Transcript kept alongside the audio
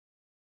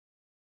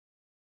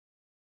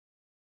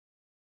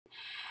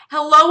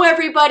Hello,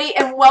 everybody,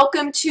 and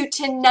welcome to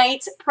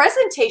tonight's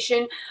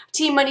presentation,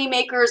 Team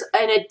Moneymakers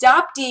and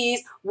Adoptees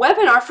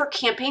webinar for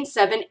Campaign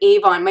 7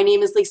 Avon. My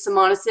name is Lisa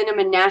Monison. I'm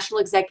a National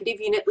Executive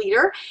Unit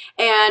Leader,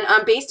 and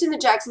I'm based in the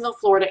Jacksonville,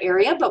 Florida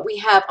area, but we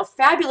have a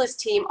fabulous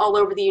team all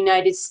over the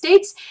United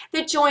States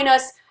that join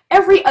us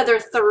every other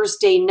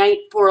Thursday night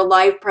for a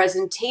live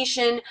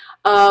presentation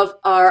of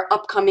our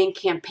upcoming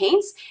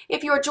campaigns.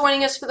 If you are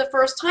joining us for the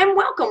first time,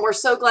 welcome. We're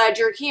so glad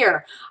you're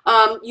here.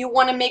 You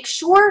want to make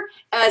sure,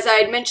 as I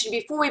had mentioned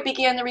before we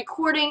began the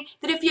recording,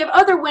 that if you have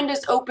other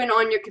windows open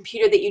on your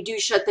computer that you do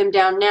shut them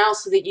down now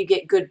so that you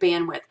get good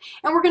bandwidth.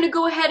 And we're going to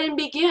go ahead and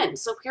begin.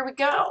 So here we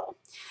go.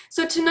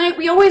 So tonight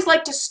we always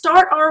like to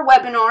start our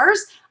webinars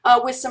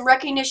with some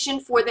recognition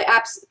for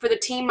the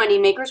Team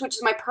Moneymakers, which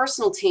is my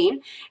personal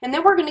team. And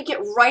then we're going to get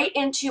right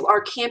into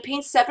our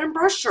Campaign 7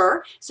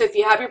 brochure. So if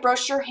you have your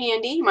brochure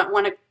handy, you might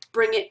want to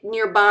bring it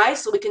nearby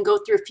so we can go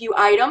through a few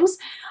items.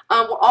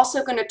 We're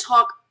also going to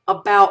talk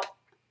about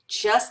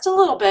just a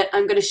little bit.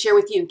 I'm going to share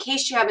with you, in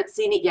case you haven't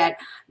seen it yet,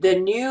 the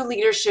new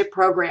leadership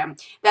program.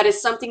 That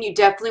is something you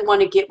definitely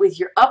want to get with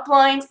your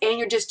uplines and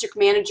your district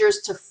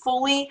managers to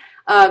fully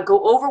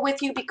go over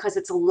with you, because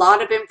it's a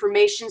lot of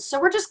information.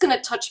 So we're just going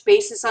to touch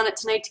bases on it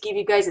tonight to give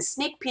you guys a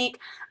sneak peek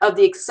of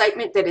the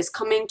excitement that is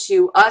coming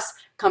to us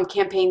come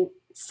Campaign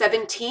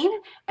 17,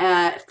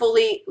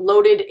 fully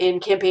loaded in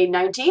Campaign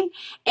 19.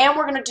 And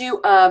we're going to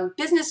do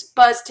Business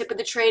Buzz Tip of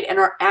the Trade and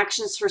our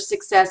actions for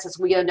success as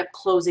we end up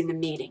closing the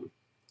meeting.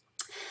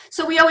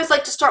 So we always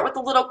like to start with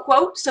a little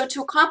quote. So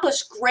to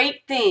accomplish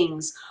great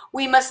things,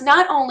 we must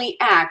not only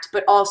act,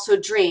 but also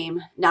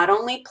dream, not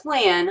only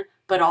plan,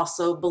 but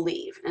also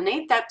believe. And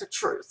ain't that the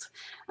truth?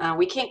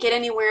 We can't get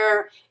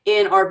anywhere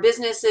in our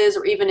businesses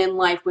or even in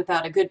life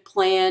without a good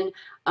plan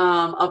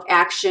of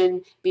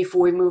action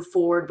before we move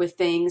forward with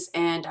things.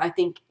 And I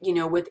think, you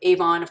know, with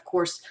Avon, of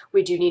course,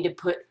 we do need to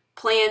put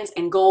plans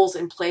and goals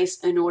in place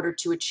in order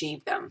to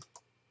achieve them.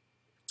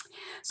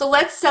 So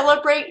let's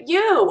celebrate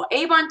you.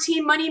 Avon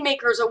Team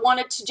Moneymakers, I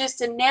wanted to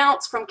just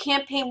announce from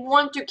Campaign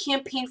 1 through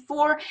Campaign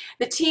 4,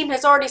 the team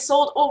has already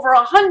sold over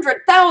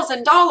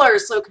 $100,000.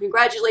 So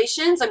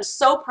congratulations. I'm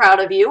so proud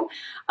of you.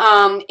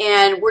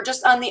 And we're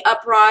just on the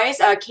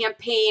uprise.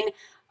 Campaign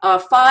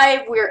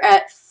 5, we're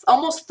at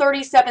almost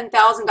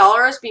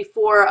 $37,000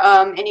 before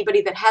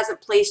anybody that hasn't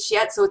placed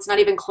yet, so it's not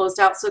even closed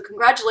out. So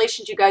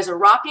congratulations, you guys are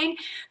rocking.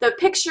 The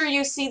picture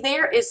you see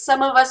there is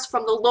some of us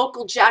from the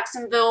local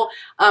Jacksonville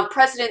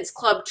President's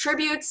Club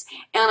tributes,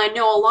 and I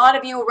know a lot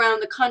of you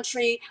around the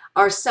country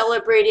are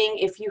celebrating.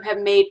 If you have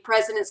made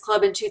President's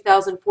Club in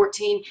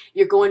 2014,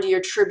 you're going to your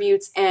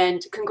tributes,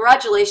 and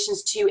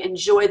congratulations to you.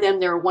 Enjoy them.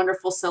 They're a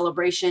wonderful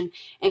celebration,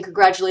 and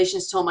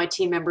congratulations to all my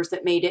team members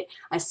that made it.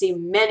 I see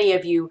many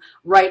of you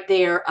right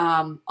there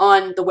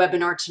on the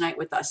webinar tonight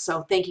with us.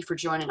 So thank you for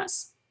joining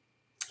us.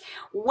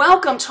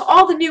 Welcome to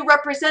all the new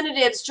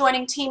representatives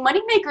joining Team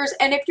Moneymakers.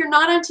 And if you're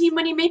not on Team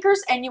Moneymakers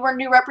and you are a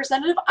new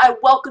representative, I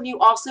welcome you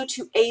also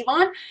to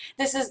Avon.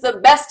 This is the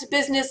best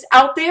business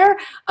out there,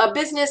 a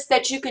business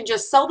that you can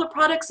just sell the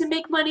products and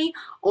make money,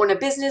 or in a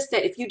business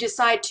that if you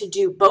decide to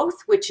do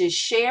both, which is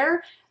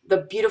share the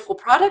beautiful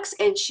products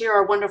and share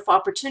our wonderful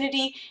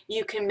opportunity,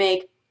 you can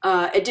make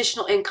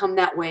additional income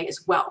that way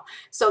as well.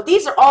 So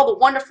these are all the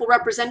wonderful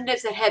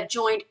representatives that have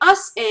joined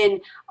us in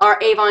our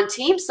Avon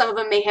team. Some of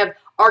them may have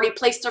already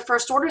placed their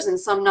first orders and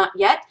some not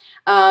yet.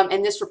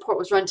 And this report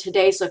was run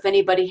today, so if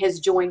anybody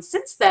has joined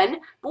since then,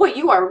 boy,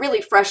 you are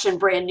really fresh and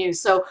brand new.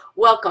 So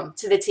welcome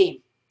to the team.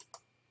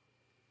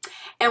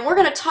 And we're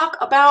going to talk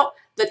about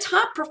the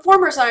top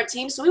performers on our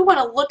team. So we want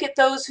to look at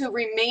those who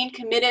remain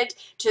committed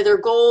to their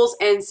goals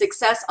and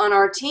success on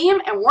our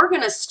team. And we're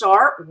going to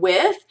start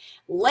with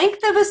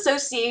length of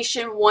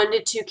association 1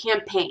 to 2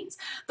 campaigns.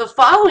 The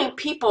following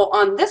people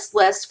on this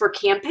list for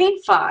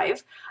Campaign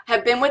 5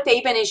 have been with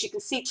Avon, as you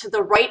can see to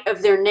the right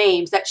of their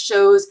names. That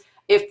shows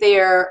if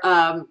they're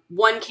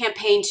 1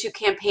 campaign, 2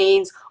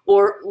 campaigns,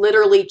 or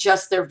literally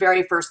just their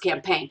very first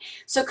campaign.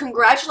 So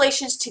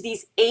congratulations to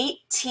these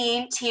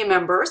 18 team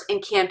members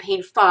in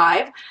Campaign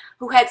 5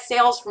 who had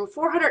sales from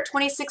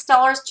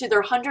 $426 to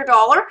their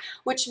 $100,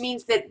 which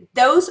means that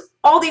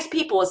all these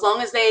people, as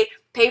long as they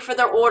pay for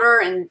their order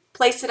and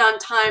place it on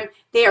time,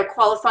 they are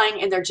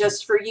qualifying, and they're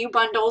just for you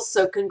bundles.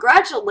 So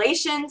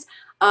congratulations.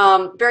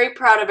 Very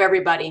proud of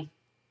everybody.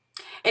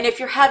 And if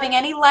you're having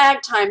any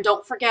lag time,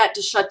 don't forget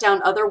to shut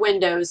down other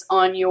windows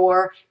on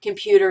your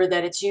computer.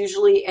 That it's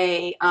usually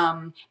a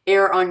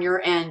error on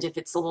your end if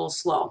it's a little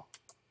slow.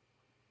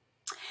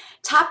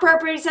 Top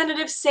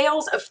representative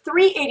sales of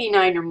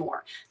 $389 or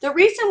more. The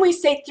reason we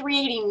say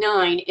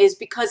 $389 is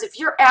because if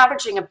you're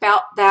averaging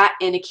about that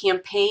in a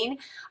campaign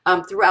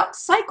throughout the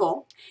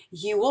cycle,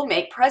 you will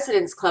make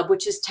President's Club,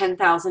 which is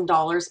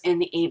 $10,000 in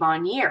the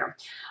Avon year.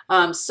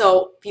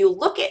 So if you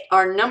look at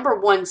our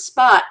 #1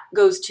 spot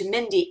goes to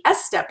Mindy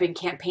Estep in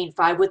Campaign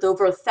 5 with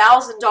over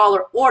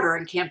 $1,000 order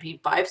in Campaign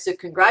 5. So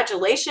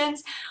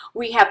congratulations.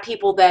 We have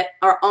people that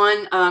are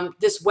on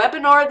this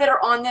webinar that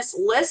are on this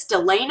list.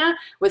 Delana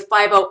with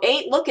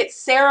 508. Look at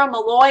Sarah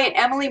Malloy and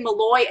Emily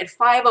Malloy at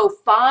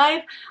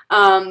 505.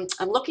 I'm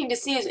looking to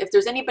see if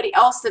there's anybody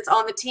else that's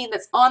on the team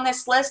that's on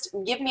this list.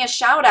 Give me a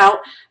shout out.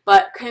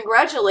 But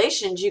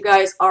congratulations, you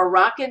guys are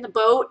rocking the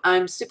boat.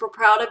 I'm super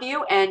proud of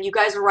you, and you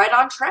guys are right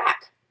on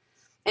track.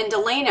 And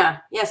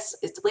Delana, yes,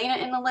 is Delana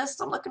in the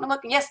list? I'm looking.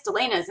 Yes,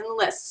 Delana is in the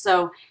list.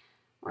 So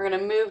we're going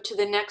to move to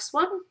the next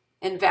one.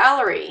 And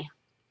Valerie.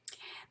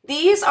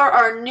 These are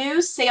our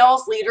new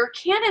sales leader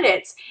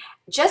candidates.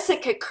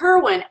 Jessica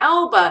Kerwin,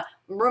 Alba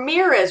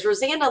Ramirez,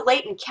 Rosanna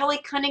Layton, Kelly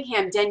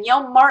Cunningham,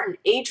 Danielle Martin,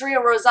 Adria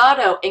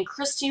Rosado, and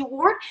Christy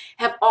Ward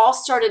have all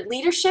started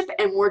leadership,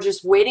 and we're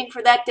just waiting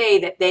for that day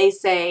that they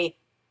say,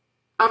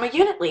 I'm a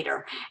unit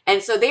leader.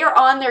 And so they are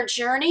on their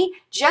journey.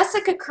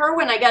 Jessica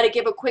Kerwin, I got to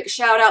give a quick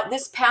shout out.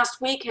 This past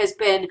week has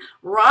been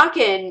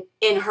rocking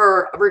in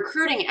her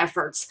recruiting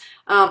efforts.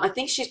 I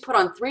think she's put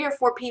on 3 or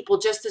 4 people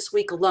just this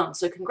week alone.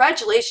 So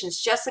congratulations,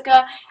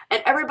 Jessica.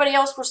 And everybody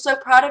else, we're so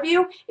proud of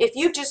you. If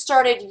you've just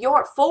started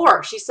your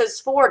 4, she says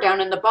 4 down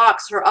in the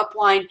box, her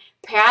upline,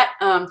 Pat,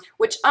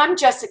 which I'm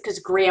Jessica's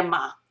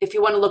grandma, if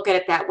you want to look at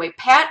it that way.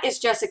 Pat is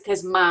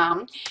Jessica's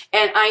mom,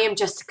 and I am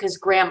Jessica's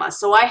grandma.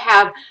 So I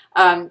have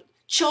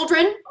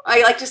children,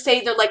 I like to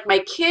say they're like my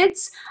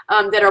kids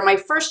that are my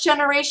first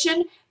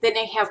generation. Then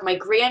I have my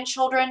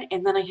grandchildren,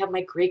 and then I have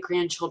my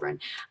great-grandchildren.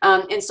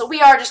 And so we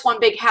are just one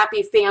big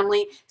happy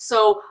family.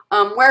 So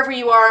wherever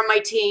you are on my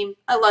team,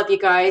 I love you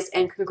guys,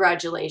 and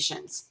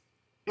congratulations.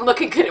 I'm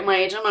looking good at my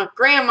age. I'm a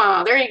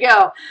grandma. There you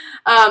go.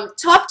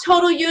 Top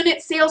total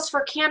unit sales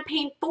for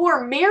campaign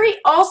 4. Mary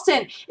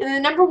Alston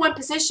in the #1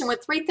 position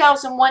with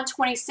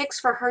 3,126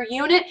 for her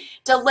unit.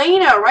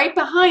 Delana right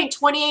behind,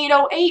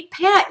 2,808.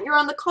 Pat, you're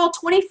on the call,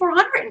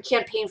 2,400 in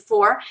campaign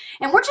 4.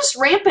 And we're just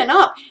ramping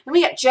up. And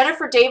we got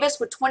Jennifer Davis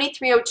with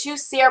 2,302.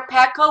 Sarah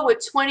Paco with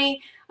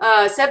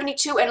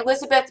 2,072. And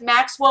Elizabeth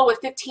Maxwell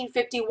with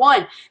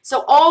 1,551.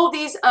 So all of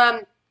these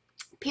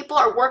people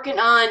are working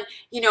on,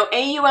 you know,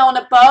 AUL and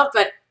above,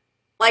 but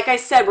like I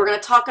said, we're going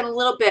to talk in a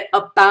little bit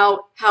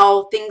about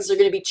how things are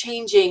going to be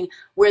changing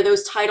where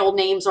those title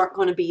names aren't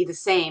going to be the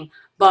same.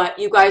 But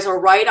you guys are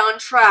right on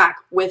track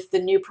with the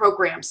new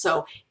program.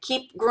 So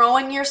keep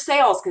growing your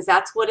sales because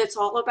that's what it's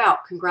all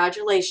about.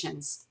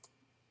 Congratulations.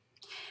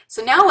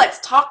 So now let's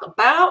talk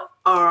about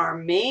our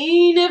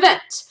main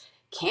event,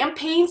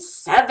 Campaign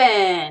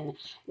 7.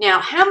 Now,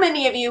 how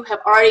many of you have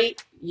already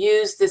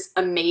used this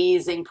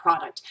amazing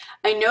product?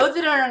 I know that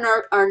in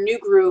our new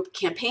group,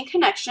 Campaign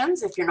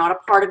Connections, if you're not a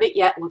part of it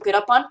yet, look it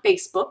up on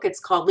Facebook. It's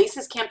called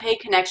Lisa's Campaign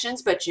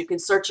Connections, but you can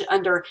search it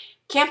under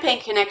Campaign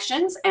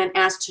Connections and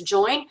ask to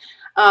join.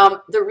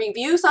 The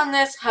reviews on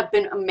this have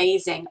been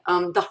amazing.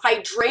 The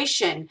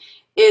hydration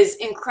is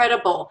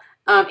incredible.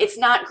 It's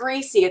not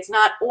greasy. It's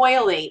not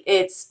oily.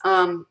 It's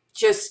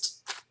just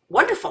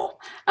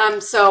wonderful.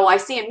 So I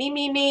see a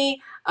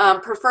me.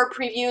 Preferred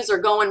previews are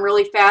going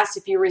really fast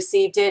if you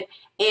received it.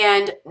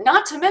 And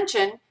not to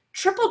mention,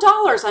 triple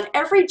dollars on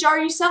every jar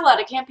you sell out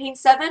of Campaign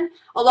 7,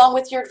 along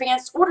with your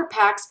advanced order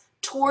packs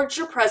towards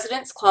your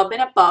President's Club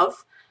and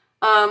above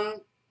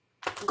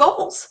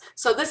goals.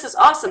 So this is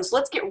awesome. So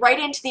let's get right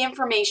into the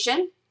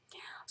information.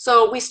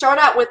 So we start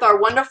out with our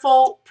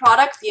wonderful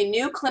product, the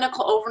new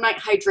clinical overnight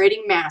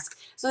hydrating mask.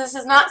 So this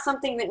is not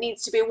something that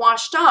needs to be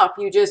washed off.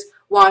 You just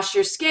wash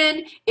your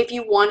skin. If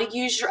you want to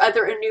use your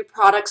other new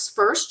products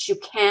first, you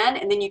can,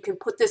 and then you can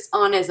put this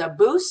on as a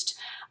boost.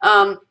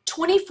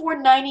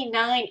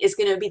 $24.99 is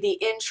going to be the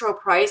intro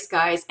price,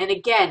 guys. And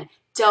again,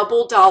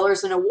 double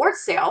dollars in award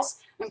sales.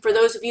 And for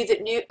those of you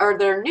that are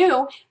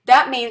new,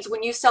 that means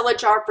when you sell a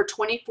jar for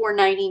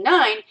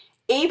 $24.99,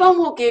 Avon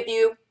will give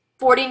you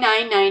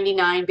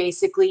 $49.99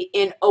 basically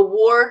in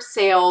award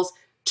sales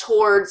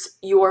towards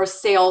your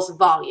sales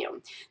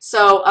volume.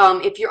 So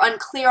if you're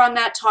unclear on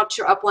that, talk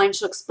to your upline.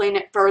 She'll explain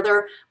it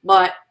further,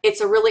 but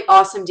it's a really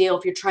awesome deal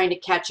if you're trying to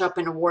catch up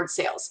in award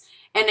sales.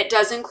 And it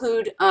does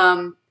include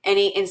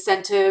any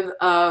incentive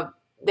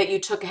that you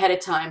took ahead of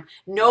time.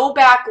 No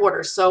back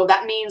orders. So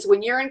that means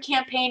when you're in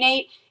Campaign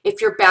 8,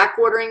 if you're back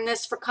ordering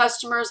this for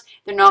customers,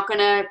 they're not going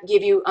to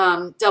give you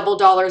double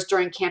dollars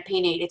during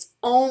Campaign 8. It's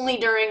only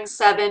during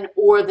 7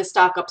 or the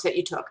stock ups that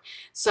you took.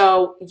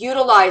 So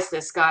utilize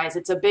this, guys.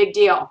 It's a big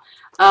deal.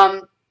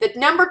 The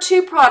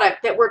 #2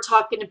 product that we're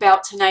talking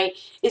about tonight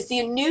is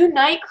the new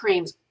night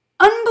creams.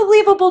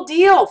 Unbelievable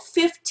deal.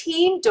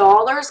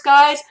 $15,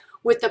 guys,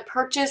 with the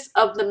purchase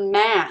of the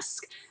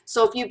mask.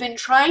 So if you've been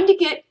trying to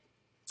get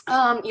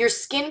your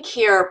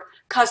skincare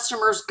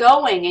customers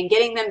going and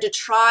getting them to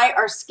try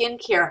our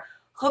skincare,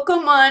 hook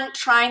them on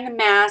trying the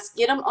mask,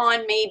 get them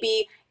on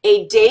maybe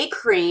a day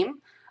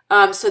cream.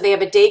 So they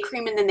have a day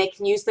cream and then they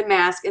can use the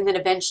mask, and then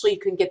eventually you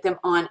can get them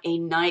on a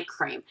night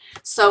cream.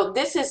 So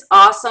this is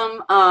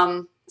awesome.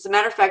 As a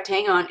matter of fact,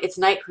 hang on, it's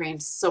night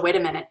creams. So wait a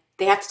minute.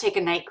 They have to take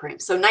a night cream.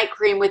 So night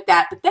cream with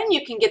that, but then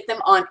you can get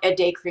them on a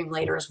day cream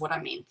later is what I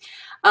mean.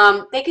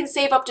 They can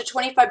save up to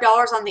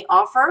 $25 on the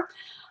offer.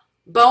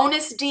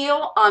 Bonus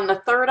deal on the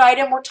third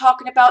item we're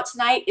talking about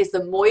tonight is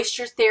the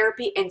Moisture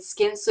Therapy and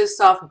Skin So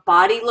Soft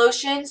Body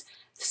Lotions.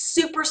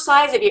 Super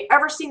size. Have you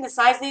ever seen the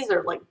size of these?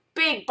 They're like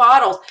big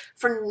bottles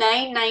for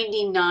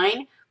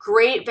 $9.99.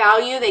 Great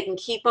value. They can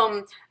keep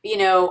them,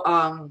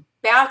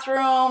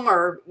 bathroom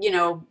or,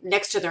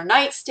 next to their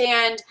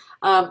nightstand.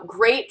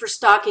 Great for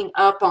stocking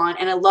up on.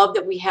 And I love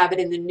that we have it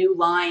in the new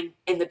line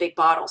in the big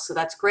bottle. So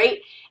that's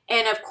great.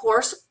 And of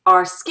course,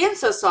 our Skin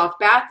So Soft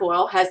Bath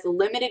Oil has the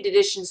limited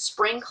edition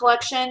spring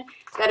collection.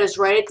 That is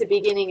right at the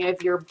beginning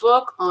of your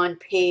book on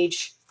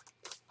page,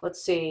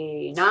 let's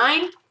see,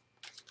 9.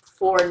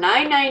 For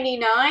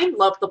 $9.99.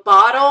 Love the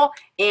bottle,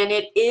 and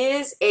it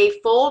is a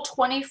full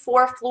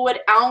 24 fluid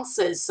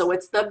ounces, so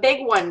it's the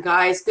big one,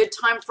 guys. Good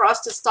time for us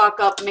to stock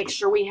up, make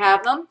sure we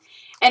have them.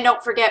 And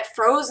don't forget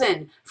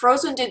Frozen.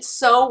 Frozen did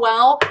so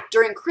well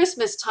during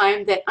Christmas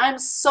time that I'm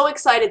so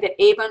excited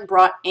that Avon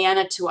brought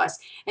Anna to us,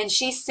 and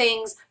she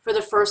sings for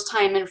the first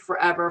time in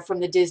forever from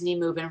the Disney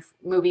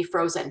movie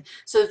Frozen.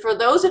 So for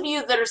those of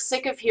you that are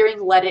sick of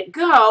hearing Let It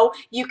Go,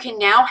 you can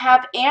now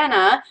have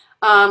Anna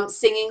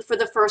singing for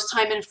the first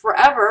time in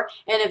forever,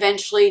 and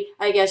eventually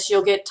I guess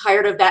you'll get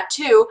tired of that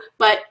too.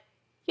 But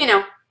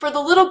for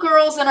the little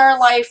girls in our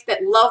life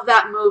that love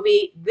that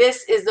movie,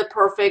 this is the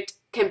perfect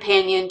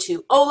companion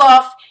to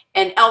Olaf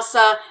and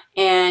Elsa,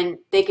 and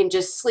they can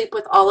just sleep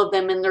with all of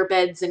them in their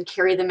beds and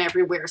carry them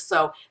everywhere.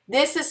 So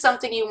this is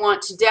something you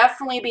want to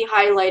definitely be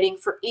highlighting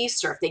for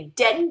Easter. If they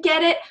didn't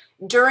get it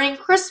during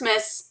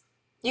Christmas,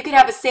 you could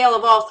have a sale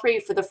of all three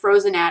for the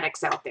Frozen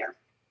addicts out there.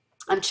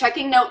 I'm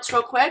checking notes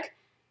real quick.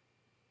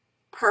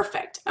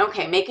 Perfect.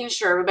 Okay, making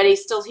sure everybody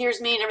still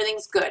hears me and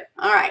everything's good.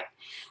 All right.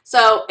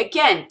 So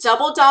again,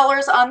 double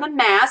dollars on the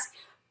mask.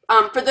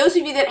 For those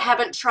of you that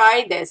haven't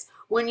tried this,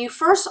 when you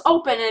first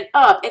open it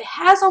up, it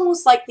has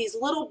almost like these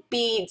little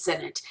beads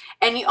in it.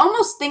 And you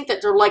almost think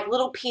that they're like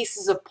little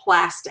pieces of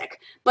plastic,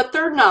 but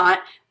they're not.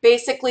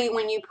 Basically,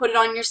 when you put it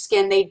on your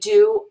skin, they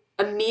do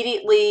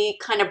immediately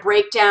kind of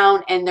break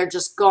down and they're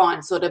just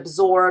gone. So it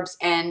absorbs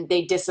and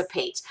they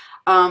dissipate.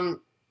 I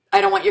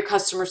don't want your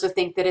customers to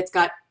think that it's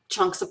got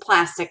chunks of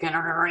plastic in it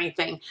or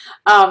anything,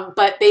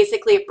 but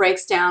basically it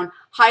breaks down.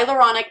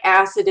 Hyaluronic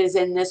acid is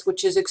in this,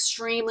 which is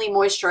extremely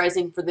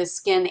moisturizing for the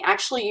skin. They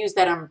actually use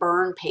that on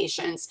burn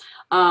patients,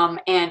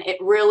 and it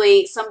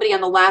really, somebody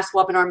on the last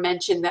webinar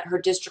mentioned that her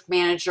district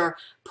manager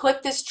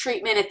put this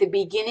treatment at the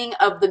beginning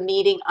of the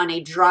meeting on a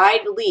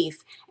dried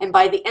leaf, and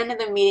by the end of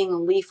the meeting the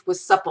leaf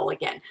was supple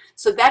again.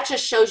 So that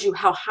just shows you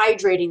how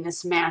hydrating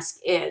this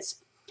mask is.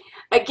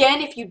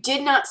 Again, if you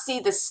did not see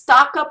the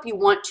stock up, you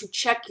want to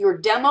check your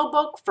demo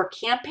book for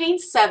campaign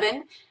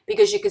 7,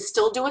 because you can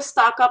still do a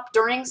stock up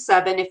during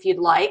 7 if you'd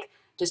like.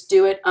 Just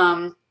do it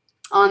on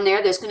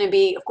there. There's going to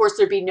be, of course,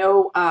 there would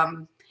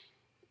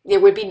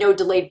be no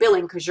delayed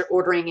billing because you're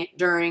ordering it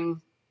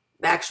during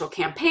the actual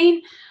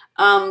campaign.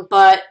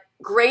 But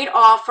great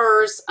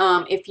offers.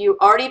 If you've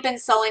already been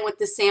selling with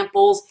the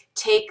samples,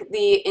 take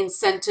the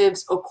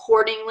incentives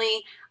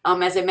accordingly.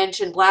 As I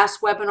mentioned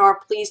last webinar,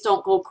 please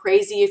don't go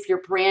crazy if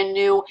you're brand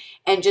new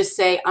and just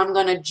say, I'm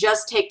going to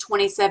just take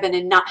 27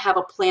 and not have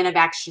a plan of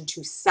action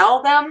to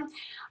sell them.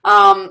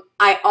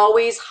 I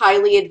always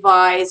highly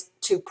advise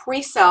to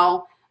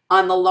pre-sell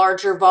on the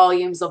larger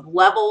volumes of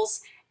levels,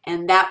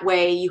 and that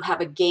way you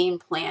have a game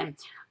plan.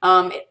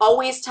 It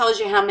always tells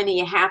you how many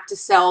you have to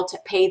sell to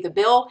pay the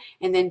bill,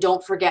 and then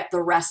don't forget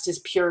the rest is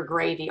pure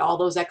gravy. All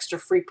those extra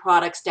free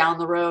products down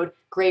the road,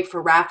 great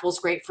for raffles,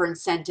 great for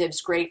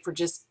incentives, great for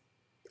just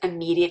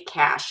immediate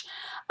cash.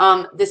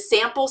 The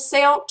sample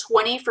sale,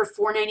 20 for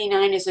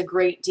 $4.99 is a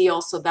great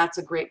deal, so that's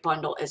a great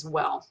bundle as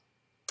well.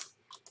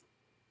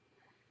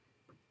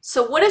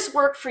 So what has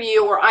worked for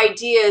you, or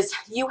ideas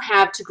you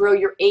have to grow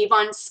your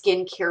Avon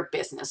skincare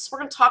business? We're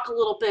going to talk a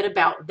little bit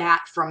about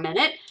that for a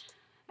minute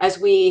as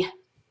we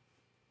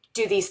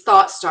do these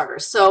thought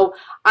starters. So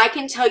I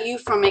can tell you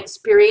from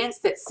experience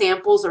that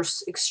samples are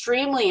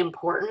extremely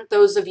important.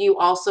 Those of you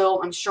also,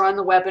 I'm sure on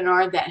the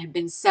webinar, that have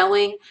been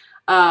selling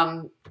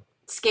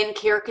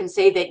skincare can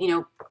say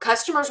that,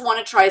 customers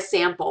want to try a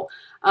sample.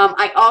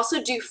 I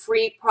also do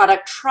free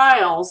product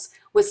trials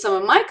with some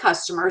of my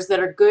customers that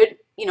are good,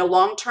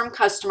 long-term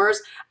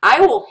customers.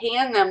 I will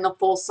hand them the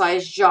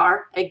full-size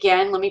jar.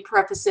 Again, let me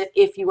preface it.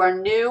 If you are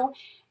new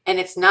and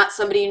it's not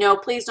somebody you know,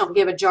 please don't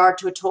give a jar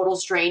to a total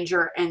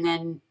stranger and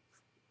then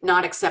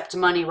not accept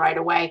money right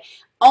away.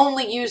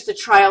 Only use the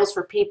trials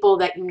for people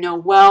that you know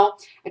well.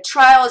 A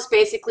trial is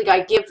basically,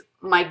 I give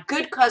my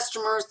good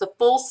customers the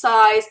full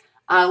size.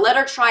 Let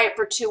her try it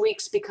for 2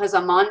 weeks because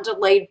I'm on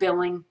delayed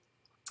billing.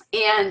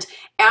 And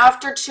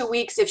after 2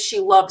 weeks, if she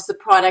loves the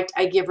product,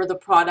 I give her the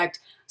product,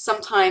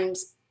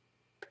 sometimes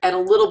at a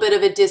little bit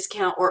of a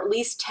discount or at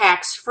least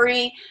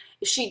tax-free.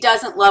 If she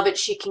doesn't love it,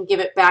 she can give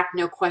it back,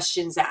 no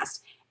questions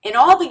asked. In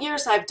all the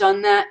years I've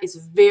done that, it's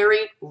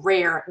very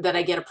rare that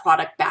I get a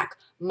product back.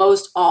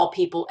 Most all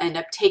people end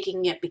up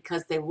taking it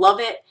because they love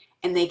it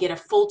and they get a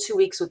full 2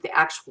 weeks with the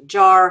actual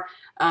jar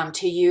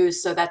to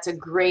use. So that's a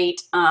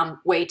great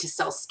way to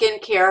sell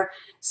skincare.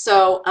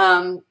 So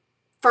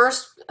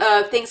first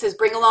thing says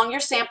bring along your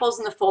samples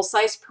and the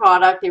full-size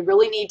product. They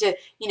really need to,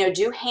 you know,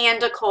 do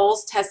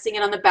handicles, testing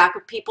it on the back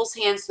of people's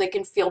hands so they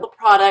can feel the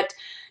product.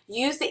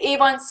 Use the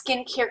Avon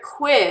skincare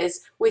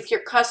quiz with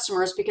your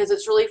customers because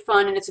it's really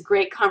fun and it's a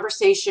great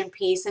conversation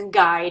piece and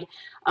guide.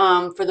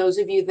 For those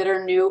of you that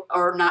are new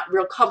or not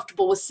real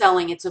comfortable with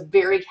selling, it's a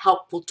very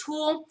helpful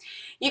tool.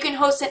 You can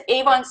host an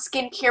Avon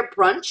skincare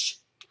brunch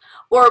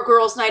or a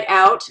girls' night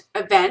out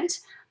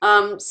event.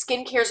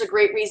 Skincare is a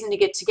great reason to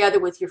get together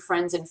with your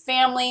friends and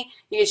family.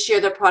 You can share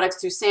their products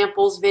through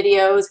samples,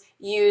 videos,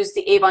 use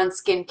the Avon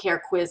Skincare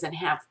Quiz, and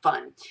have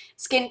fun.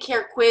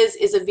 Skincare Quiz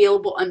is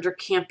available under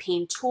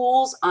Campaign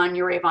Tools on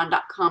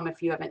youravon.com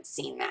if you haven't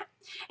seen that.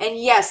 And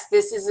yes,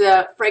 this is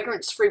a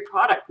fragrance-free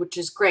product, which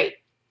is great.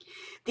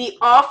 The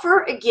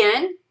offer,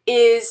 again,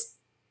 is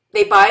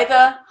they buy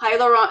the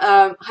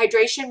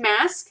hydration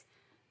mask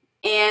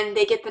and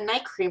they get the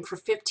night cream for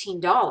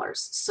 $15.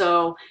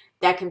 So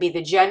that can be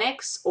the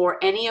Genix or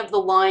any of the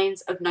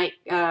lines of night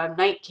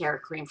care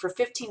cream for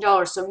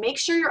 $15. So make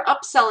sure you're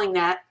upselling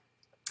that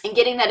and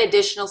getting that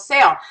additional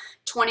sale.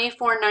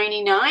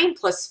 $24.99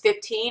 plus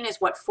 15 is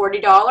what,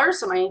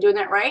 $40? Am I doing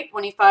that right?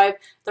 $25,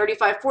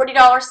 $35,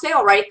 $40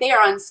 sale right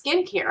there on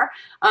skincare.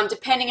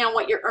 Depending on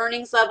what your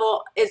earnings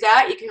level is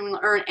at, you can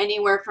earn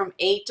anywhere from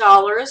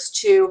 $8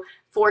 to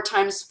 4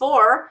 times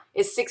 4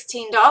 is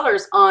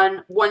 $16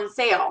 on one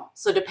sale.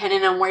 So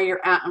depending on where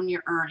you're at on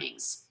your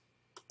earnings.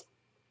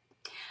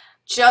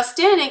 Just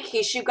in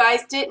case you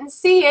guys didn't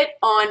see it,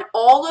 on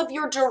all of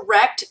your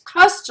direct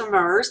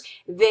customers,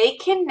 they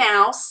can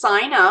now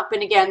sign up.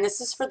 And again,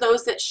 this is for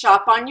those that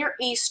shop on your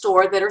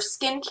e-store that are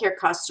skincare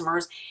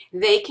customers.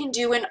 They can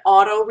do an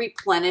auto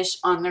replenish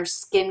on their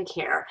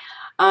skincare.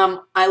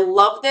 I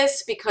love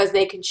this because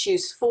they can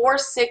choose 4,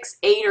 6,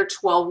 8, or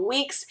 12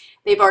 weeks.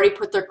 They've already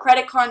put their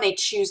credit card, they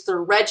choose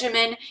their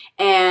regimen,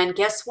 and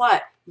guess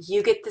what?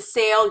 You get the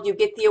sale, you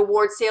get the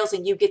award sales,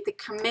 and you get the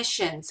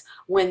commissions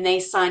when they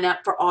sign up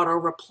for auto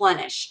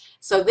replenish.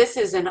 So this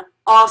is an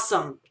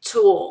awesome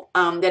tool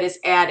that is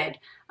added.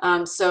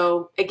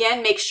 So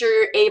again, make sure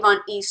your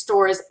Avon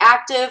e-store is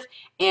active.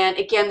 And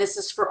again, this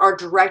is for our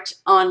direct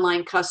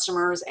online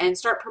customers, and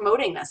start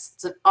promoting this.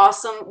 It's an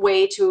awesome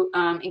way to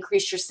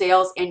increase your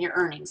sales and your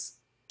earnings.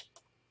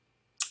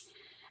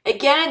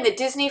 Again, the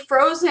Disney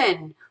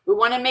Frozen. We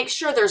want to make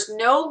sure there's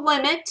no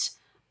limit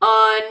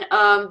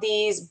on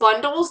these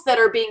bundles that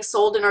are being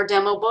sold in our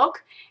demo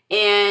book.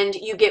 And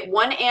you get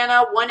 1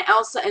 Anna, 1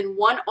 Elsa, and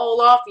 1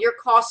 Olaf. Your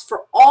cost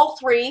for all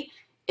 3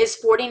 is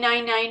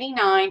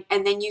 $49.99,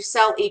 and then you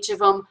sell each of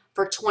them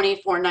for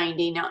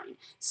 $24.99.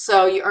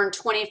 So you earn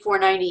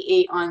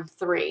 $24.98 on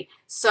 3.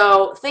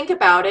 So think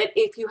about it.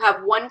 If you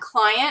have one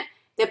client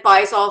that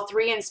buys all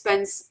 3 and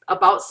spends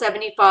about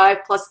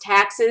 $75 plus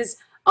taxes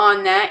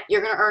on that,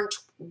 you're going to earn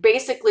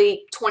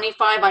basically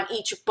 $25 on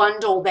each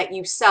bundle that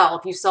you sell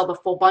if you sell the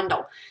full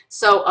bundle.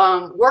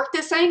 So work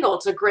this angle.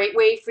 It's a great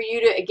way for you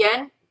to,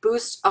 again,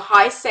 boost a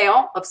high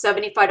sale of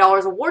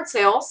 $75 award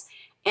sales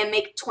and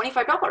make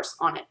 $25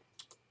 on it.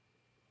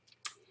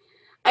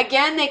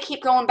 Again, they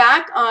keep going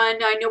back on,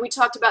 I know we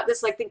talked about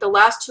this, I think the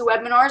last 2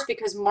 webinars,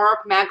 because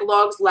Mark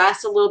Magalogs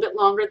last a little bit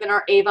longer than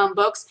our Avon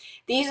books.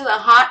 These are the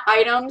hot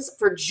items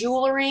for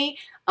jewelry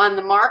on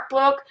the Mark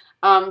book.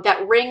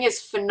 That ring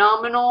is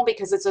phenomenal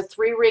because it's a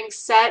 3-ring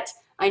set.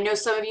 I know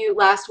some of you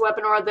last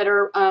webinar that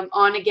are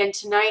on again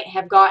tonight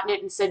have gotten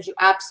it and said you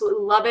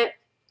absolutely love it.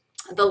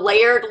 The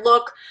layered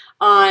look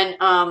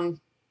on,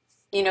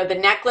 you know, the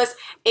necklace,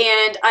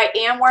 and I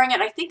am wearing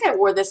it. I think I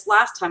wore this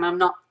last time. I'm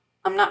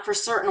not for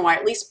certain, or I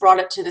at least brought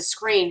it to the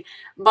screen.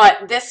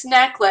 But this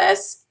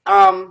necklace,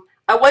 I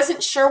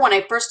wasn't sure when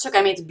I first took it.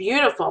 I mean, it's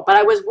beautiful, but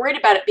I was worried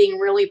about it being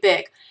really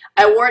big.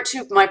 I wore it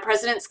to my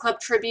President's Club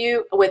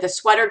tribute with a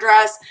sweater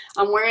dress.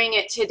 I'm wearing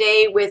it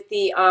today with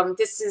the,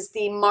 this is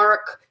the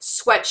Mark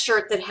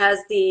sweatshirt that has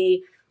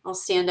the, I'll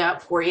stand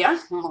out for you,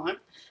 hold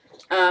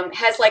on.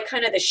 Has like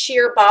kind of the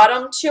sheer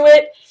bottom to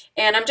it.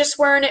 And I'm just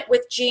wearing it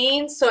with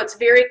jeans, so it's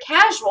very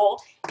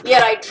casual,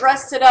 yet I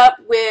dressed it up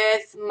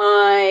with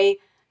my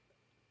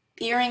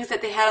earrings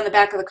that they had on the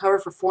back of the cover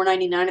for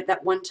 $4.99 at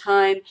that one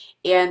time,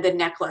 and the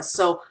necklace.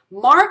 So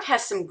Mark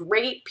has some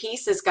great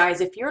pieces,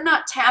 guys. If you're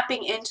not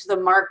tapping into the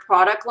Mark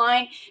product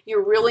line,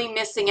 you're really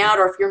missing out,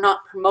 or if you're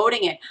not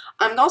promoting it.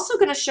 I'm also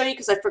going to show you,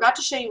 because I forgot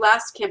to show you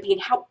last campaign,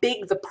 how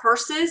big the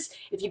purse is.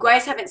 If you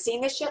guys haven't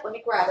seen this yet, let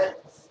me grab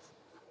it.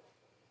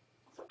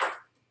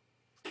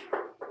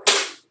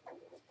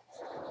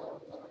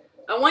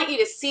 I want you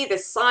to see the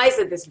size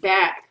of this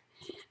bag.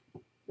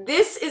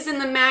 This is in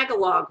the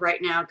Magalog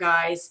right now,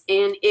 guys,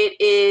 and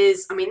it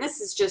is, I mean, this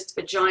is just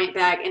a giant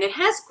bag, and it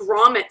has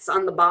grommets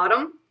on the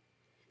bottom,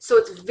 so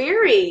it's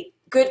very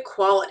good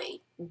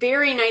quality,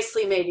 very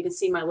nicely made. You can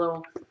see my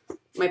little,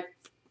 my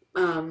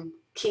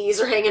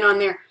keys are hanging on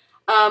there.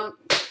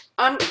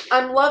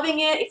 I'm loving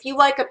it. If you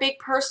like a big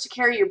purse to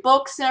carry your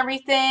books and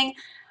everything,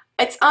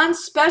 It's on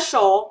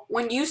special.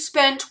 When you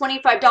spend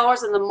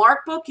 $25 in the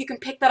Mark book, you can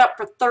pick that up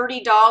for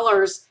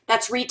 $30.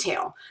 That's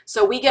retail.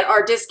 So we get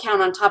our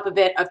discount on top of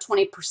it of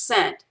 20%.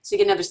 So you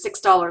get another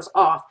 $6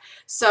 off.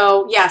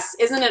 So yes,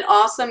 isn't it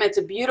awesome? It's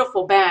a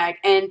beautiful bag.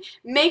 And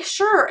make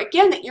sure,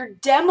 again, that you're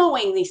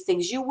demoing these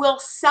things. You will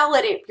sell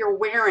it if you're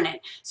wearing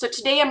it. So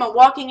today I'm a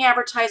walking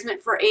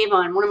advertisement for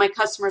Avon. One of my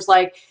customers,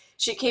 like,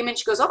 she came in,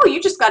 she goes, oh, you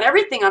just got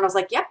everything on. I was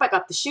like, yep, I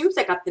got the shoes,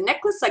 I got the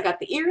necklace, I got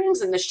the earrings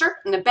and the shirt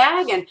and the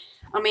bag. And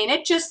I mean,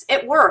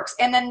 it works.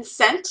 And then the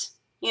scent,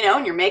 you know,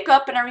 and your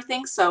makeup and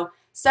everything. So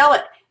sell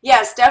it.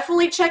 Yes,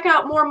 definitely check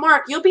out more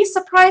Mark. You'll be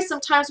surprised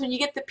sometimes when you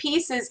get the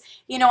pieces.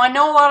 You know, I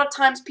know a lot of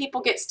times people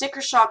get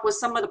sticker shock with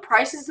some of the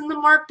prices in the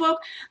Mark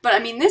book, but I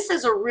mean, this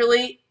is a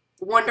really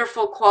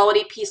wonderful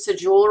quality piece of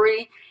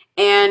jewelry.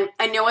 And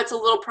I know it's a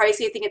little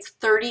pricey. I think it's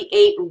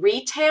 $38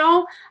 retail.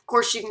 Of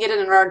course, you can get it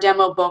in our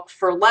demo book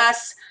for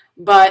less,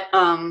 but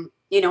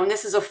you know, and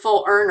this is a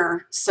full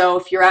earner. So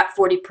if you're at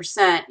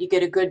 40%, you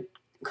get a good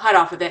cut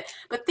off of it.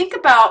 But think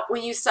about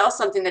when you sell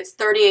something that's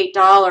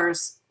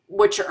 $38,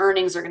 what your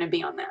earnings are going to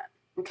be on that.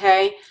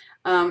 Okay,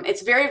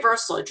 it's very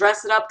versatile.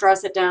 Dress it up,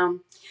 dress it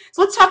down.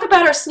 So let's talk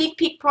about our sneak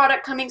peek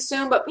product coming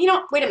soon. But you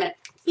know, wait a minute.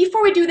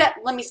 Before we do that,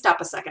 let me stop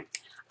a second.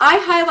 I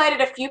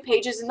highlighted a few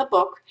pages in the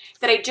book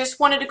that I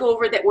just wanted to go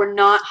over that were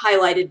not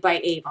highlighted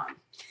by Avon.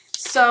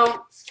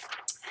 So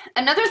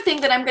another thing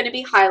that I'm going to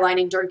be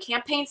highlighting during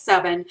Campaign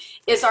 7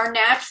 is our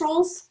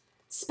Naturals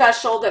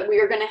special that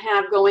we are going to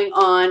have going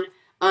on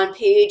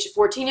page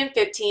 14 and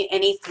 15,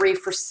 any 3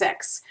 for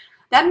 $6.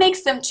 That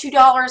makes them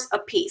 $2 a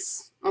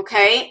piece,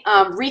 okay,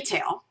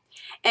 retail.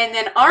 And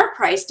then our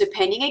price,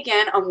 depending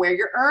again on where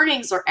your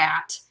earnings are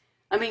at,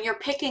 I mean, you're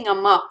picking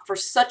them up for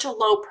such a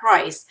low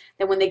price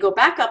that when they go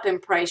back up in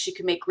price, you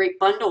can make great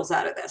bundles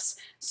out of this.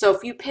 So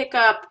if you pick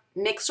up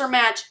mix or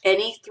match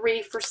any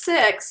 3 for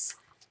 $6,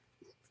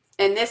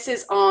 and this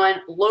is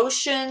on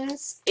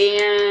lotions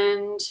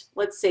and,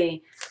 let's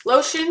see,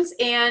 lotions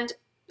and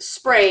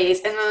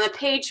sprays. And then the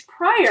page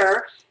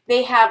prior,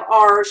 they have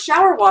our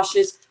shower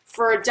washes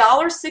for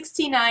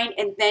 $1.69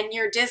 and then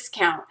your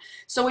discount.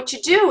 So what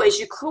you do is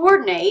you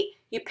coordinate,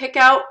 you pick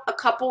out a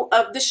couple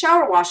of the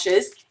shower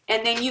washes,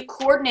 and then you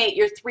coordinate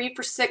your 3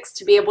 for $6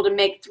 to be able to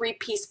make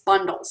 3-piece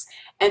bundles.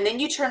 And then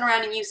you turn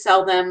around and you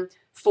sell them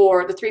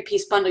for the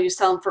 3-piece bundle, you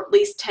sell them for at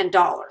least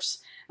 $10.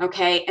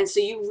 Okay, and so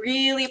you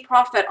really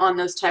profit on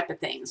those type of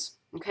things.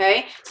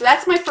 Okay, so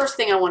that's my first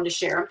thing I wanted to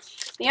share.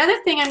 The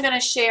other thing I'm going to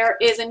share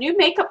is a new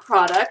makeup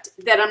product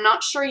that I'm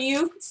not sure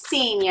you've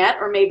seen yet,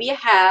 or maybe you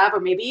have,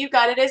 or maybe you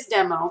got it as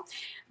demo.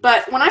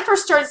 But when I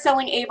first started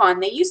selling Avon,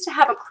 they used to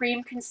have a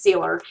cream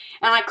concealer,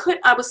 and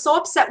I was so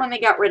upset when they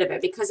got rid of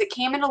it because it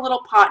came in a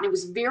little pot and it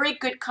was very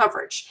good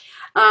coverage.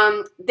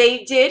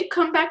 They did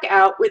come back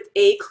out with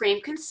a cream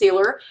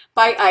concealer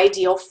by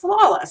Ideal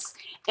Flawless,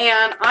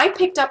 and I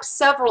picked up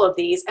several of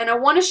these, and I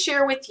want to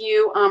share with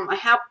you, I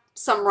have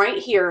some right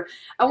here.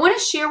 I want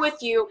to share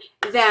with you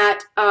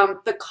that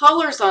the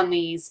colors on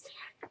these,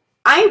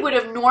 I would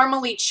have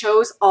normally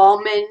chose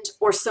almond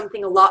or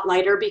something a lot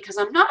lighter because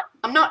I'm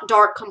not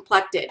dark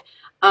complected,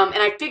 and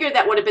I figured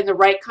that would have been the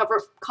right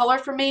color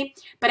for me,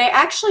 but I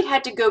actually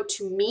had to go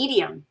to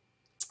medium.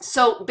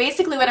 So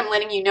basically what I'm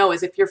letting you know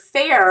is if you're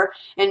fair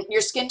and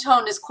your skin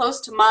tone is close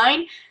to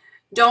mine,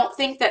 don't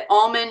think that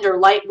almond or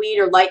light wheat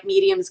or light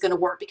medium is going to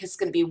work because it's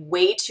going to be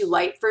way too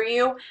light for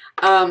you.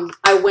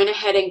 I went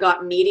ahead and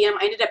got medium.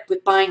 I ended up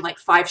with buying like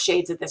 5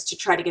 shades of this to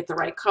try to get the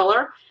right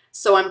color.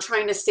 So I'm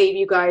trying to save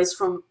you guys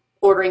from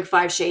ordering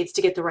 5 shades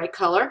to get the right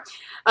color.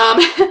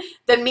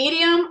 The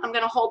medium, I'm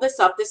going to hold this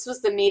up. This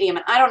was the medium,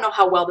 and I don't know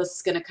how well this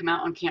is going to come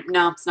out on camera.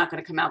 No, it's not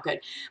going to come out good.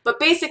 But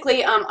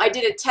basically, I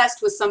did a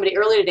test with somebody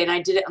earlier today, and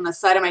I did it on the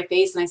side of my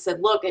face, and I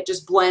said, look, it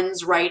just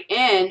blends right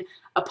in,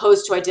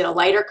 opposed to I did a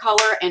lighter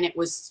color, and it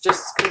was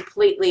just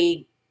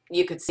completely,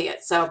 you could see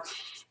it. So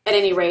at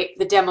any rate,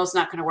 the demo's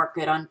not going to work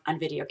good on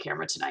video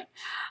camera tonight.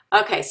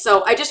 Okay,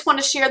 so I just want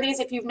to share these.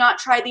 If you've not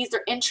tried these,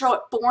 they're intro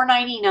at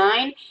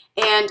 $4.99,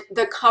 and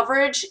the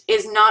coverage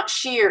is not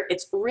sheer.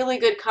 It's really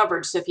good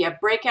coverage. So if you have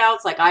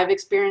breakouts like I've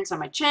experienced on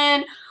my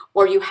chin,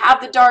 or you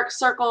have the dark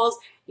circles,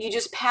 you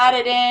just pat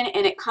it in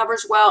and it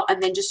covers well,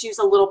 and then just use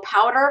a little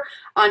powder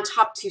on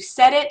top to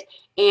set it,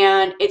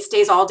 and it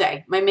stays all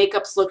day. My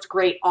makeup's looked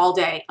great all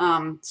day,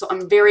 so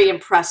I'm very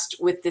impressed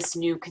with this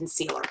new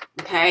concealer,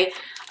 okay?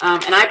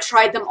 And I've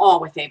tried them all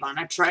with Avon.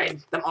 I've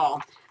tried them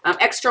all.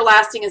 Extra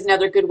Lasting is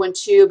another good one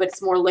too, but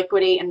it's more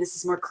liquidy, and this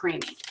is more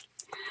creamy.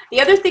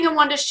 The other thing I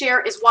wanted to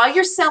share is while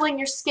you're selling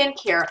your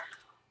skincare,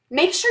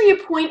 make sure you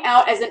point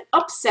out as an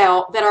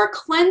upsell that our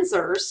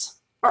cleansers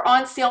are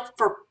on sale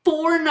for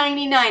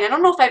 $4.99. I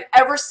don't know if I've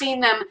ever seen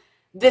them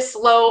this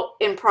low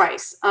in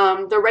price.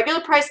 The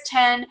regular price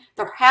 $10,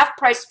 they're half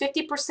price,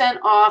 50%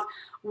 off.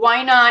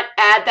 Why not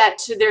add that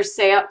to their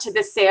sale, to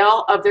the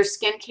sale of their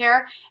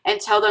skincare, and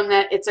tell them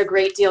that it's a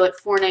great deal at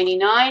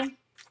 $4.99.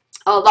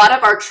 A lot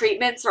of our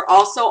treatments are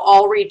also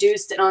all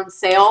reduced and on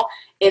sale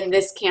in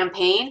this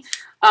campaign.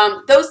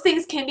 Those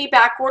things can be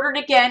back ordered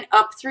again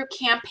up through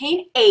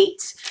campaign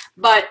 8,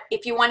 but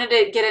if you wanted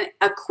to get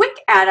a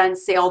quick add-on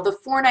sale, the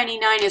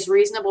 $4.99 is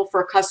reasonable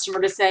for a customer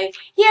to say,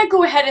 yeah,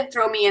 go ahead and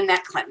throw me in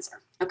that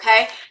cleanser,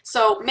 okay?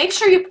 So make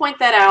sure you point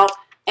that out,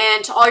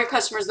 and to all your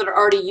customers that are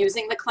already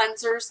using the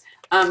cleansers,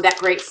 that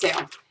great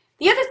sale.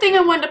 The other thing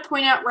I wanted to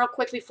point out real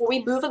quick before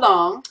we move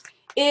along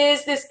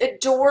is this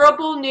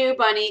adorable new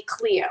bunny,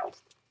 Cleo,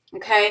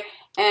 okay?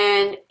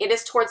 And it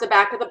is towards the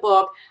back of the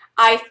book.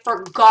 I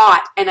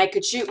forgot, and I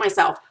could shoot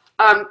myself,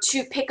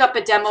 to pick up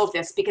a demo of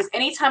this, because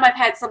anytime I've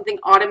had something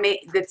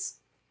that's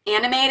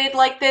animated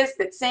like this,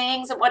 that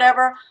sings and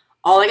whatever,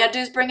 all I got to do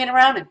is bring it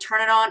around and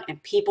turn it on,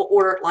 and people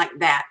order it like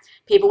that.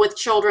 People with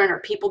children or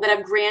people that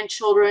have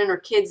grandchildren or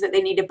kids that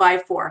they need to buy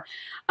for.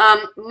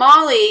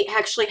 Molly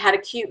actually had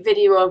a cute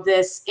video of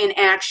this in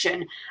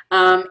action,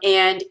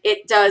 and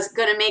it does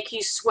going to make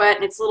you sweat,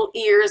 and its little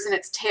ears and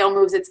its tail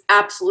moves. It's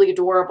absolutely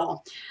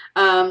adorable.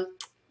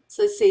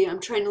 So let's see. I'm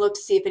trying to look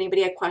to see if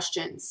anybody had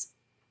questions.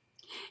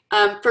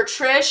 For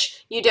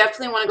Trish, you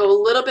definitely want to go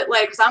a little bit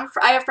lighter, because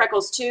I have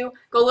freckles too.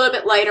 Go a little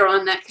bit lighter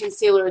on that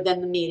concealer than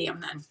the medium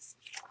then.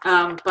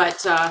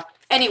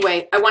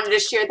 Anyway, I wanted to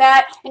share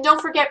that. And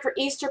don't forget, for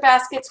Easter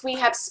baskets, we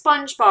have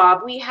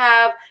SpongeBob. We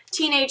have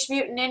Teenage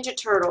Mutant Ninja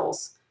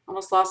Turtles.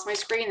 Almost lost my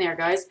screen there,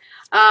 guys.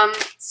 And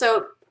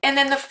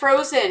then the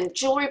Frozen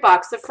jewelry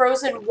box, the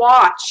Frozen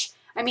watch.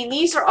 I mean,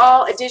 these are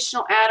all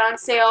additional add-on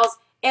sales.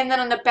 And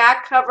then on the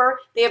back cover,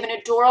 they have an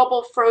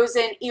adorable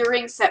Frozen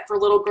earring set for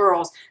little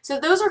girls. So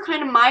those are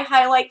kind of my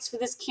highlights for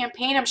this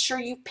campaign. I'm sure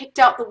you've picked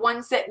out the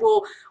ones that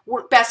will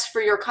work best for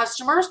your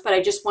customers, but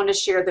I just want to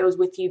share those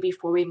with you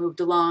before we moved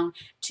along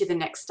to the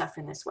next stuff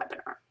in this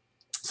webinar.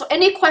 So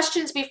any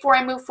questions before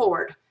I move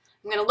forward?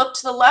 I'm going to look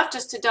to the left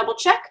just to double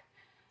check.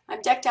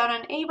 I'm decked out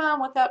on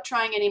Avon without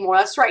trying anymore.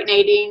 That's right,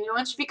 Nadine.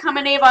 Once you become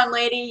an Avon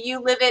lady, you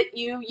live it,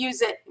 you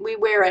use it, we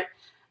wear it.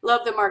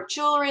 Love the marked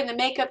jewelry and the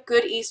makeup.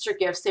 Good Easter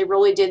gifts. They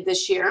really did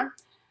this year.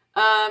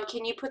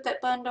 Can you put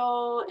that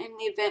bundle in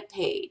the event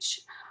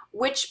page?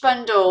 Which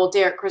bundle,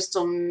 Derek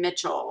Crystal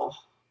Mitchell?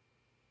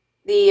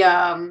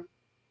 You're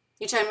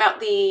talking about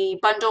the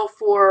bundle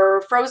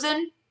for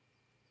Frozen?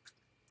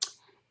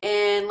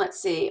 And let's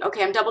see.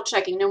 Okay, I'm double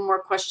checking. No more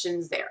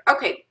questions there.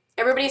 Okay,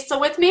 everybody still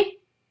with me?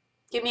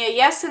 Give me a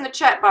yes in the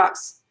chat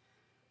box.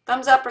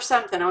 Thumbs up or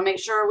something. I'll make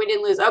sure we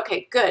didn't lose.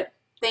 Okay, good.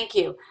 Thank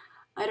you.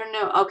 I don't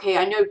know. Okay,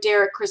 I know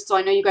Derek, Crystal,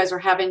 I know you guys are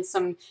having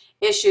some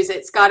issues.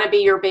 It's got to be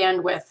your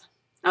bandwidth,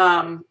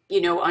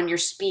 you know, on your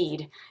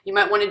speed. You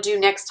might want to do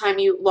next time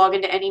you log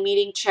into any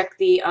meeting, check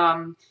the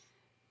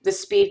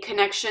speed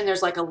connection.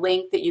 There's like a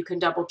link that you can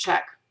double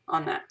check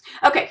on that.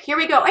 Okay, here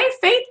we go. Hey,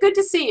 Faith, good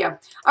to see you. All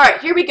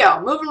right, here we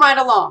go. Moving right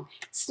along.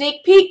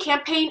 Sneak peek,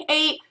 campaign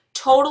 8.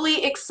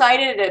 Totally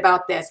excited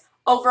about this.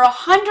 Over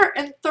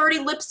 130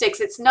 lipsticks.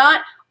 It's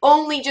not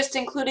only just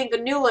including the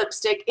new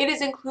lipstick. It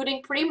is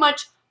including pretty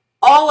much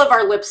all of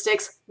our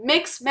lipsticks,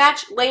 mix,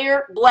 match,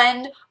 layer,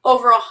 blend,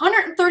 over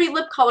 130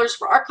 lip colors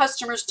for our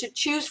customers to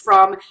choose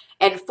from,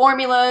 and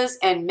formulas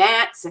and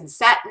mattes and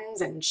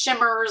satins and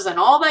shimmers and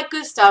all that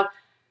good stuff.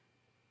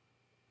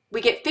 We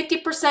get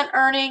 50%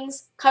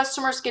 earnings.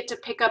 Customers get to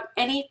pick up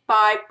any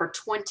 5 for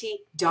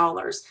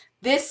 $20.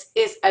 This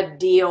is a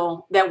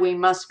deal that we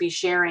must be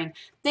sharing.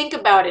 Think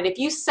about it. If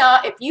you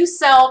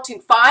sell to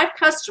 5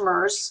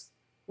 customers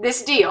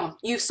this deal,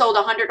 you've sold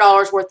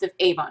 $100 worth of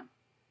Avon.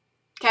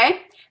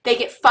 Okay? They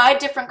get 5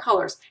 different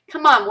colors.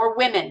 Come on, we're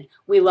women.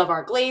 We love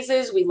our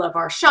glazes. We love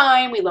our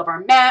shine. We love our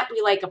matte.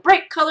 We like a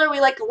bright color.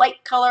 We like a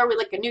light color. We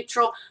like a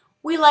neutral.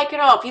 We like it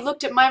all. If you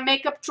looked at my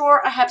makeup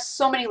drawer, I have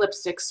so many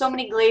lipsticks, so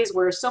many glaze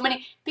wears, so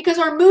many, because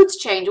our moods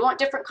change. We want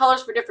different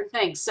colors for different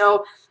things.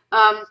 So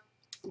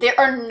there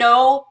are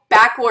no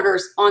back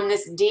orders on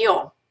this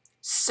deal.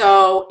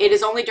 So it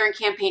is only during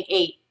campaign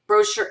 8.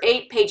 Brochure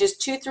 8, pages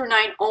 2 through 9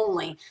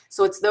 only.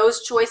 So it's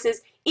those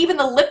choices. Even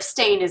the lip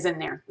stain is in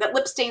there. That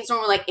lip stain is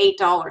normally like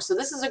 $8. So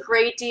this is a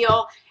great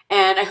deal,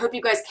 and I hope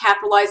you guys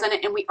capitalize on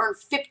it, and we earn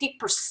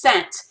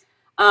 50%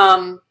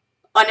 on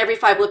every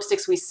 5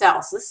 lipsticks we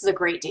sell. So this is a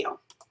great deal.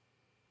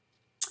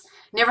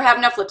 Never have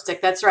enough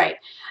lipstick, that's right.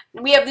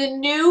 And we have the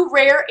new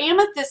Rare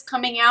Amethyst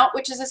coming out,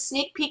 which is a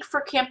sneak peek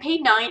for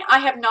campaign 9. I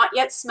have not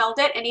yet smelled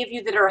it. Any of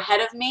you that are ahead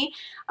of me,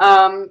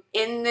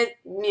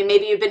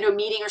 maybe you've been to a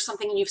meeting or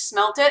something and you've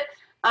smelled it,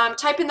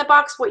 type in the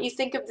box what you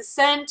think of the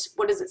scent.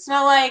 What does it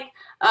smell like?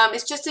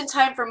 It's just in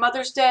time for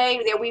Mother's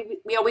Day.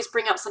 We always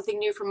bring out something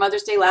new for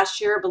Mother's Day. Last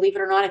year, believe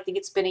it or not, I think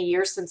it's been a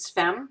year since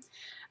Femme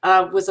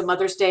was a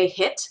Mother's Day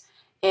hit.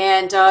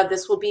 And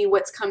this will be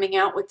what's coming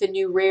out with the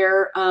new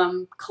Rare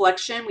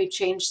collection. We've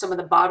changed some of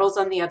the bottles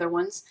on the other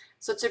ones.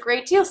 So it's a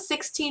great deal.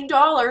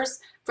 $16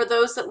 for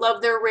those that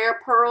love their Rare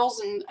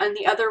pearls and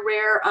the other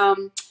Rare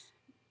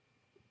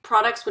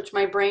products, which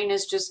my brain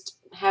is just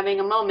having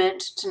a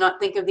moment to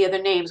not think of the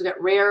other names. We've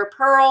got Rare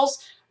pearls,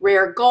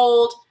 Rare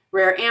gold,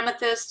 Rare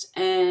amethyst,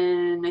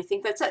 and I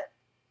think that's it,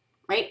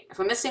 right? If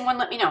I'm missing one,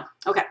 let me know.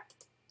 Okay.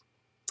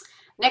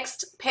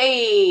 Next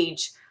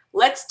page.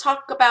 let's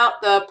talk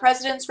about the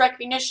President's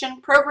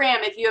Recognition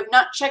Program. If you have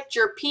not checked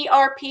your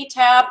PRP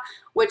tab,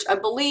 which I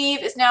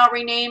believe is now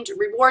renamed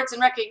Rewards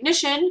and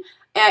Recognition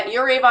at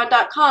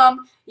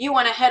youravon.com, you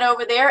want to head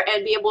over there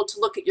and be able to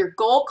look at your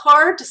goal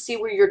card to see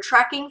where you're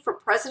tracking for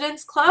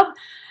President's Club.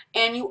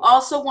 And you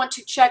also want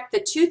to check the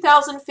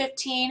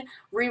 2015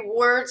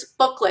 rewards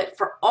booklet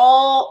for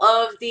all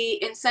of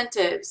the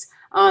incentives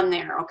on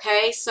there,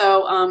 okay?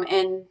 So,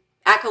 and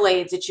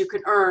accolades that you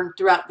can earn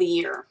throughout the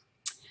year.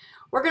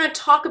 We're going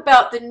to talk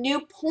about the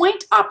new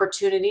point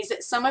opportunities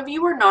that some of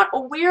you are not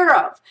aware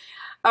of.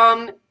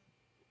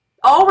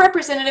 All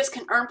representatives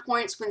can earn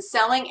points when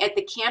selling at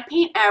the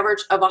campaign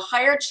average of a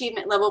higher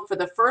achievement level for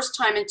the first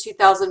time in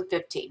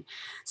 2015.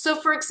 So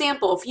for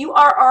example, if you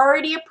are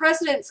already a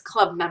President's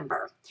Club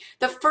member,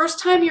 the first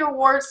time your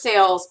award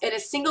sales in a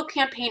single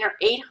campaign are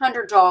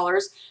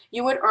 $800,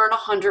 you would earn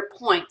 100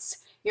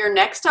 points. Your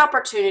next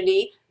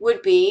opportunity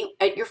would be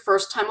at your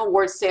first time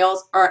award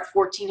sales are at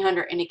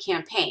 $1,400 in a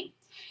campaign.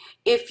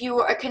 If you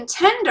are a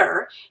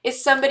contender,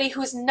 is somebody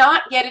who's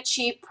not yet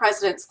achieved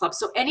President's Club.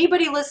 So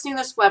anybody listening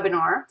to this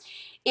webinar,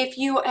 if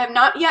you have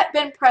not yet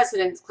been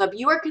President's Club,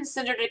 you are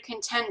considered a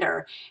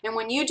contender. And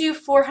when you do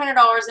 $400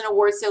 in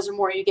award sales or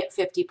more, you get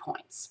 50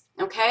 points.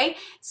 Okay,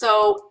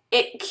 so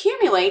it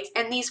accumulates,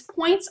 and these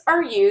points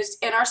are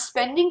used in our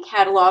spending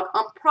catalog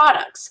on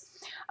products.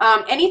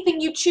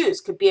 Anything you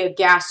choose, could be a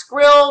gas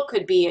grill,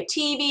 could be a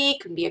TV,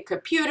 could be a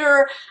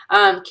computer,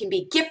 can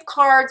be gift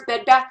cards,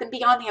 Bed Bath &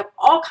 Beyond. They have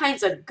all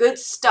kinds of good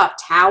stuff,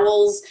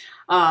 towels,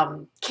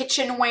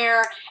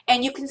 kitchenware,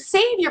 and you can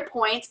save your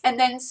points and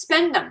then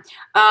spend them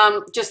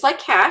just like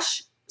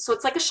cash. So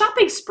it's like a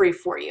shopping spree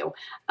for you,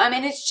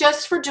 and it's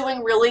just for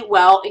doing really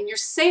well in your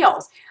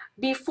sales.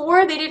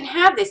 Before, they didn't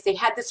have this. They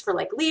had this for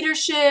like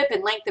leadership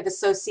and length of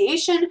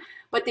association,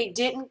 but they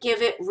didn't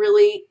give it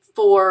really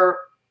for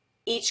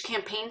each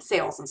campaign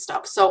sales and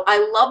stuff. So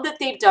I love that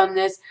they've done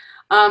this.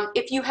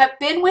 If you have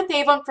been with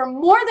Avon for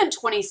more than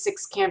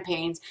 26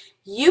 campaigns,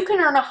 you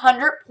can earn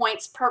 100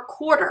 points per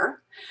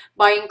quarter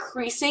by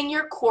increasing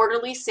your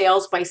quarterly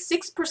sales by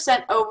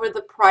 6% over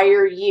the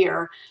prior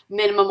year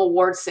minimum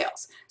award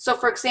sales. So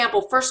for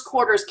example, first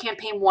quarter is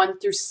campaign 1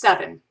 through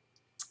 7.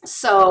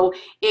 So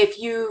if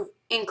you've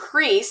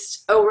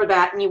increased over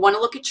that and you want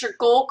to look at your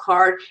goal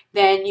card,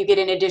 then you get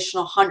an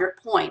additional 100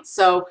 points.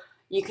 So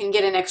you can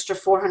get an extra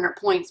 400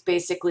 points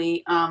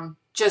basically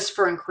just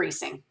for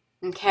increasing.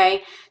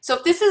 Okay, so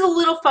if this is a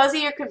little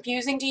fuzzy or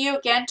confusing to you,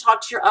 again,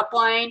 talk to your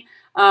upline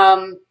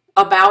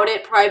about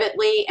it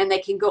privately, and they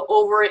can go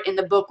over it in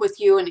the book with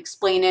you and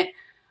explain it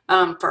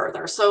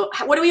further. So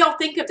what do we all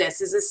think of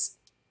this? Is this,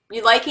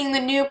 you liking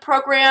the new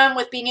program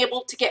with being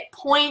able to get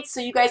points so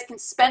you guys can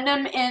spend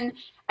them in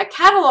a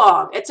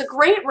catalog? It's a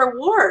great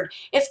reward.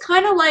 It's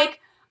kind of like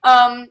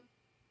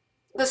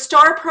the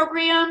STAR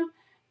program,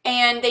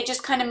 and they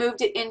just kind of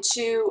moved it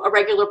into a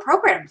regular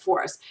program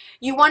for us.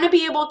 You want to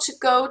be able to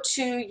go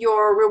to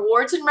your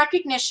Rewards and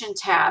Recognition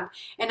tab,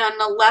 and on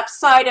the left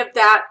side of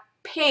that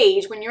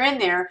page, when you're in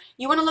there,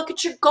 you want to look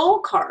at your goal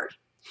card.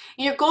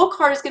 And your goal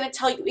card is going to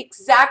tell you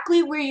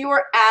exactly where you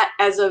are at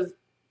as of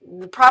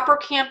the proper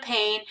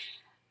campaign,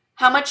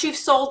 how much you've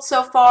sold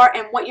so far,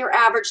 and what your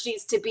average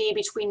needs to be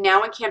between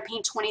now and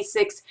campaign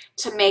 26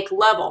 to make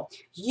level.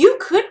 You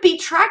could be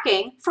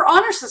tracking for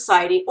Honor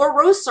Society or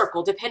Rose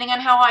Circle, depending on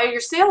how high your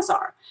sales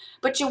are.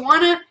 But you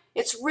want to,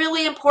 it's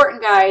really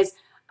important, guys,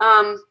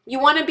 you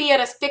want to be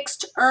at a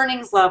fixed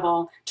earnings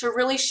level to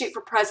really shoot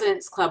for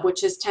President's Club,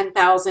 which is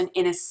 10,000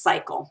 in a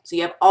cycle. So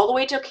you have all the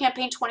way to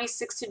campaign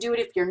 26 to do it.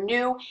 If you're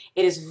new,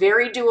 it is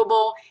very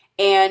doable.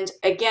 And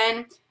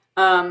again,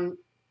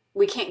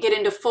 we can't get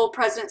into full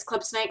President's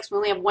Club tonight because we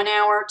only have 1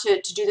 hour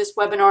to do this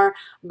webinar,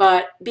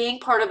 but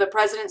being part of the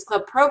President's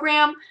Club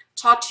program,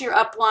 talk to your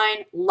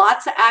upline,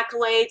 lots of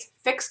accolades,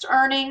 fixed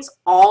earnings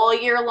all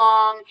year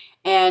long,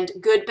 and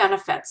good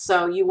benefits.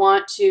 So you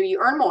want to, you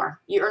earn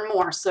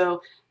more.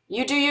 So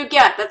you do, you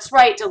get. That's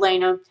right,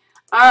 Delana.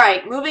 All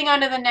right, moving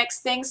on to the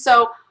next thing.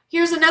 So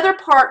here's another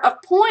part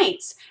of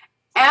points.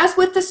 As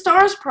with the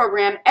STARS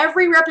program,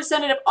 every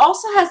representative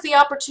also has the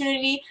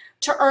opportunity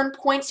to earn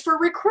points for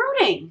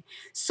recruiting.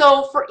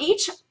 So for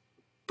each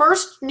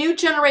first new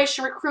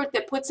generation recruit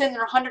that puts in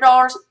their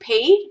 $100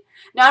 paid,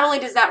 not only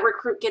does that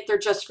recruit get their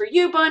Just For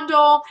You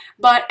bundle,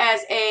 but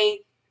as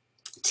a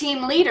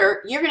team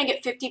leader, you're going to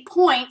get 50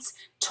 points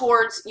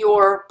towards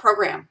your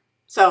program.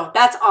 So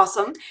that's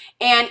awesome.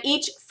 And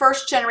each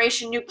first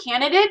generation new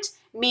candidate,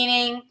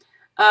 meaning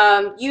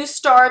you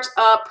start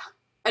up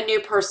a new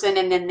person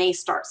and then they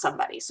start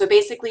somebody. So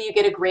basically you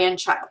get a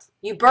grandchild.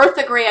 You birth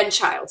a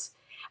grandchild.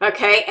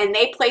 Okay, and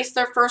they place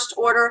their first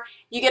order,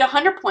 you get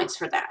 100 points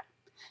for that.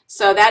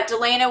 So that,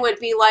 Delana, would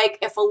be like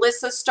if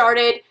Alyssa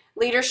started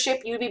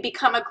leadership, you'd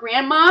become a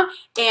grandma,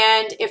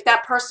 and if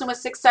that person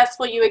was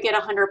successful, you would get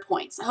 100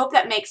 points. I hope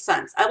that makes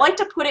sense. I like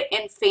to put it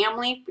in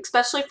family,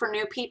 especially for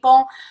new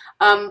people.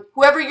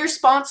 Whoever your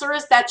sponsor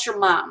is, that's your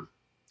mom.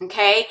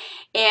 Okay,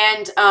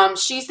 and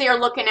she's there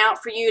looking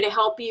out for you to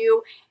help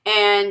you,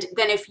 and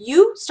then if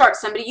you start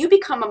somebody, you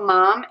become a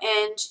mom,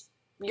 and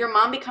your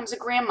mom becomes a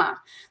grandma.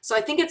 So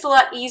I think it's a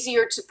lot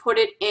easier to put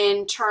it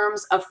in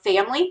terms of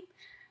family.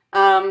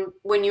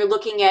 When you're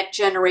looking at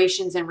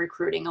generations and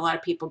recruiting, a lot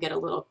of people get a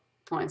little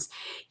points.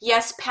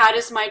 Yes, Pat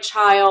is my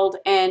child,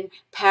 and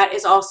Pat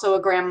is also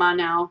a grandma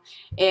now.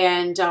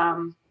 And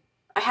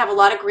I have a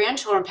lot of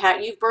grandchildren,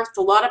 Pat. You've birthed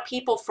a lot of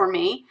people for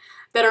me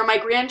that are my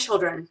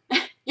grandchildren.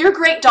 You're a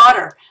great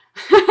daughter.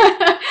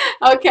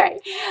 Okay.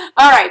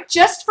 All right.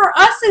 Just for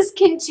Us is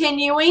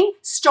continuing,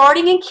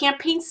 starting in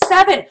campaign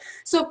 7.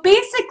 So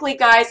basically,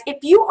 guys, if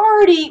you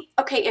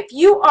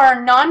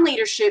are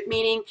non-leadership,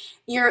 meaning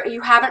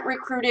you haven't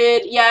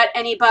recruited yet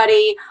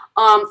anybody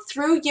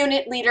through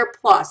Unit Leader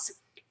Plus,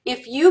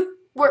 if you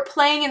were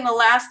playing in the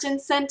last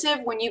incentive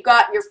when you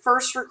got your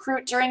first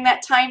recruit during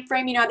that time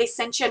frame, you know, they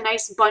sent you a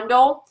nice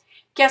bundle.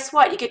 Guess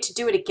what? You get to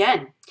do it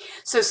again.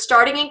 So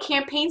starting in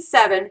campaign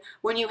 7,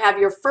 when you have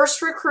your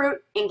first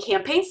recruit in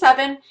campaign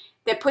 7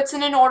 that puts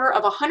in an order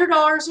of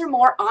 $100 or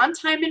more on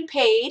time and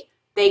paid,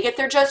 they get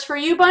their Just For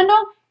You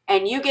bundle,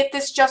 and you get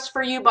this Just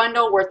For You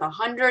bundle worth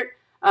over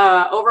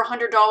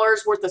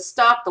 $100 worth of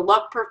stuff, the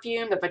Luck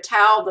perfume, the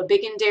Vital, the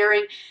Big and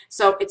Daring.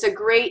 So it's a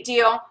great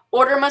deal.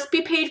 Order must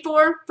be paid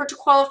for to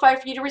qualify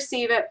for you to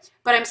receive it,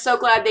 but I'm so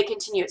glad they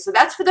continue it. So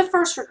that's for the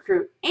first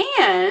recruit.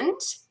 And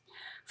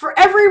for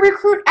every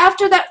recruit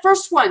after that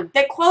first one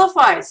that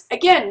qualifies,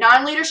 again,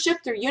 non-leadership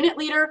through Unit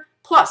Leader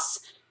Plus,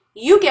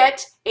 you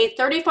get a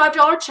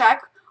 $35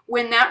 check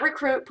when that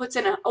recruit puts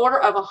in an order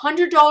of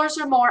 $100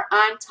 or more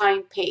on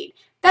time paid.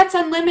 That's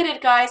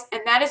unlimited, guys,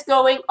 and that is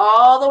going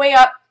all the way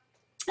up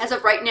as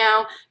of right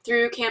now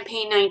through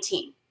campaign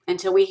 19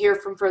 until we hear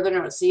from further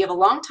notice. So you have a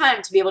long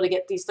time to be able to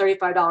get these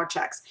 $35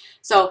 checks.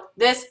 So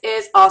this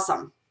is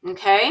awesome,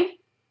 okay?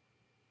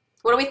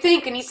 What do we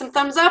think? I need some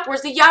thumbs up.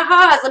 Where's the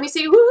yahas? Let me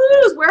see.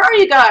 Woohoos. Where are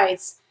you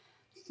guys?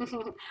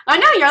 I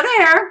know you're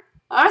there.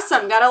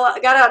 Awesome. Got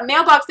a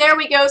mailbox. There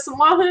we go. Some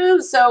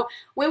wahoos. So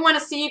we want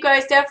to see you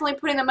guys definitely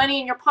putting the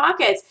money in your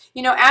pockets.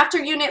 You know,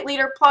 after Unit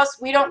Leader Plus,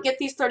 we don't get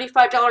these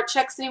 $35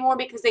 checks anymore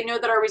because they know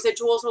that our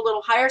residuals are a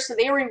little higher. So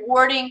they're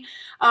rewarding,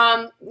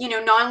 you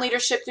know,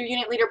 non-leadership through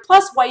Unit Leader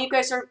Plus while you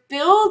guys are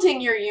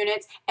building your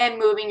units and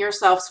moving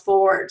yourselves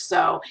forward.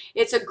 So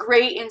it's a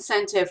great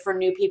incentive for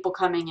new people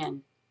coming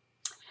in.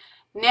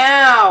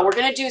 Now, we're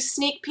going to do a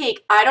sneak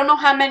peek. I don't know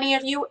how many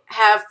of you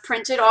have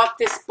printed off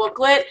this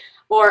booklet,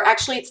 or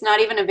actually it's not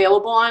even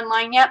available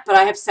online yet, but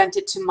I have sent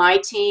it to my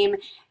team,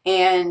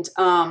 and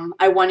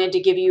I wanted to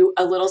give you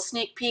a little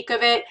sneak peek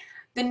of it.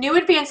 The new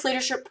Advanced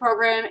Leadership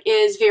Program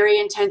is very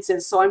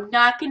intensive, so I'm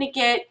not going to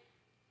get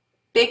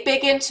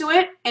big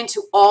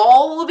into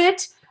all of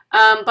it,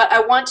 but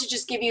I want to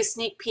just give you a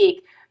sneak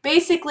peek.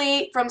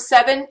 Basically, from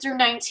 7 through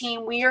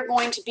 19, we are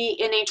going to be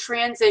in a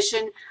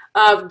transition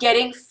of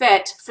getting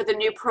fit for the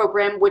new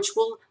program, which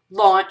will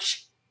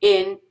launch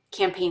in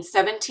campaign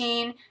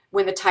 17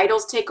 when the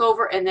titles take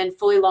over, and then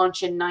fully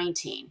launch in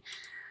 19.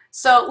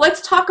 So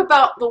let's talk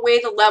about the way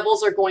the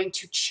levels are going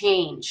to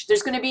change.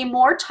 There's going to be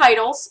more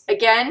titles.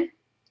 Again,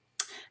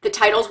 the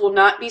titles will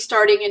not be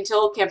starting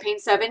until campaign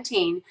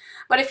 17.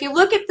 But if you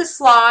look at the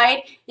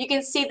slide, you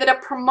can see that a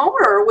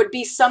promoter would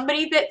be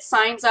somebody that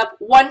signs up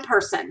one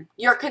person.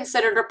 You're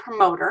considered a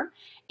promoter.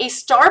 A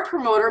star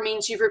promoter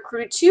means you've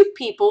recruited 2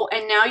 people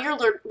and now your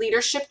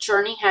leadership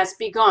journey has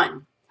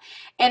begun.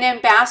 An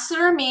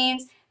ambassador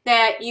means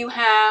that you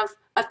have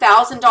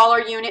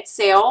 $1,000 unit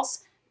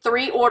sales,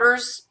 3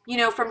 orders, you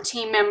know, from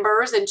team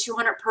members, and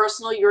 200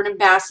 personal. You're an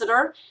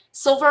ambassador.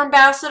 Silver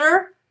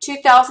ambassador,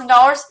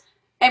 $2,000.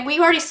 And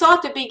we already saw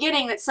at the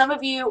beginning that some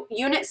of you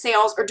unit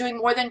sales are doing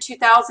more than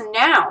 2,000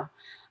 now.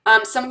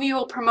 Some of you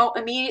will promote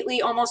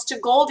immediately almost to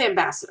gold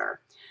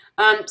ambassador.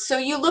 So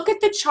you look at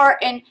the chart,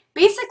 and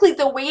basically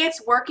the way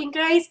it's working,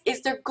 guys,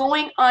 is they're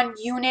going on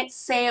unit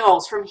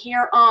sales from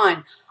here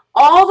on,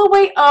 all the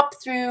way up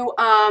through,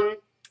 I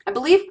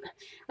believe,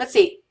 let's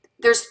see,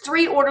 there's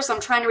 3 orders. I'm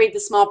trying to read the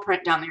small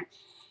print down there.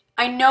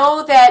 I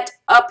know that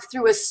up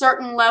through a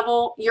certain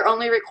level, you're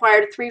only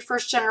required 3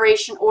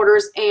 first-generation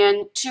orders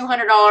and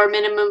 $200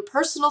 minimum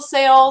personal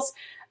sales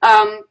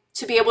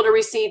to be able to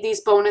receive these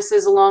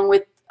bonuses along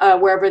with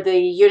wherever the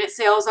unit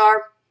sales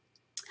are.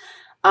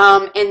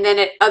 And then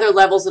at other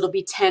levels, it'll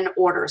be 10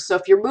 orders. So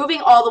if you're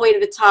moving all the way to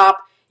the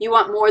top, you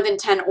want more than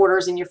 10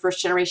 orders in your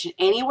first generation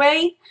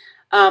anyway,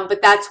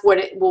 but that's what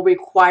it will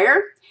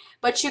require.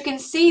 But you can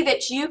see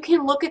that you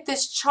can look at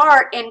this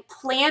chart and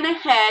plan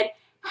ahead.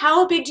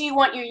 How big do you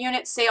want your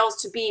unit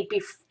sales to be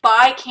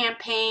by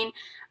campaign,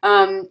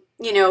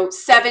 you know,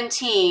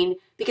 17?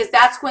 Because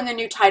that's when the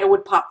new title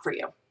would pop for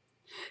you.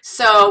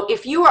 So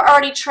if you are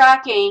already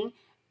tracking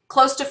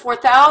close to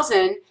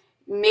 4,000,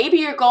 maybe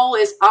your goal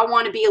is, I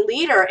want to be a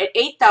leader at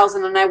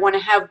 8,000 and I want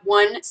to have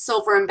 1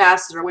 silver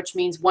ambassador, which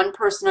means 1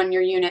 person on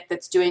your unit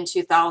that's doing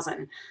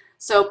 2,000.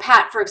 So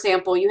Pat, for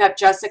example, you have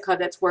Jessica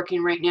that's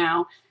working right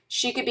now.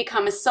 She could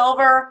become a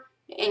silver,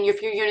 and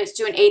if your unit's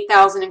doing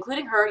 8,000,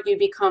 including her, you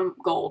become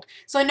gold.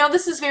 So I know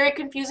this is very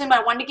confusing, but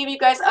I wanted to give you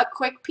guys a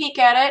quick peek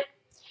at it.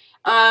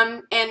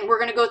 And we're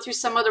going to go through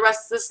some of the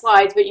rest of the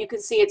slides, but you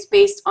can see it's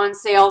based on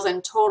sales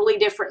and totally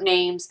different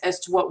names as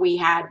to what we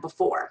had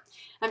before.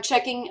 I'm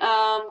checking,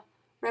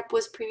 rep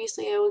was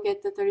previously, I will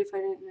get the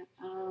 35,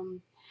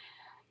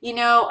 you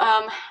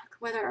know,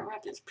 whether a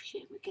rep is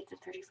previously, we get the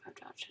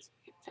 $35.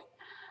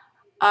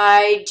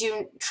 I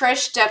do,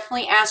 Trish,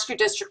 definitely ask your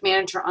district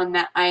manager on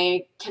that.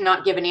 I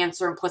cannot give an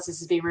answer, and plus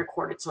this is being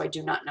recorded, so I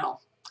do not know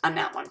on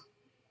that one.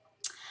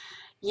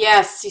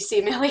 Yes, you see,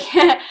 Millie.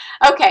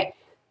 Okay,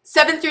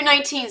 7 through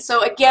 19.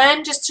 So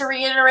again, just to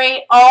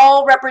reiterate,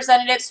 all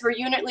representatives who are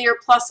unit leader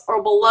plus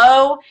or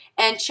below,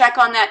 and check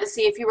on that to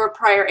see if you were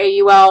prior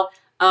AUL,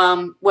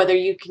 whether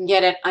you can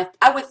get it.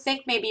 I would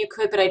think maybe you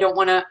could, but I don't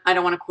want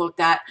to quote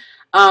that.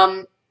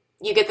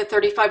 You get the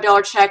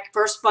 $35 check,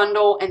 first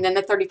bundle, and then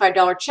the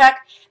 $35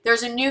 check.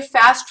 There's a new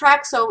fast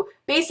track, so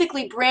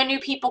basically brand new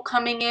people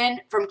coming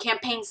in from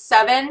campaign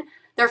 7,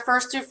 their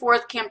first through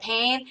fourth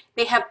campaign,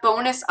 they have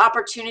bonus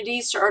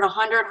opportunities to earn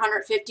 100,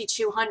 150,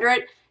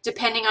 200,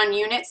 depending on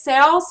unit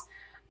sales.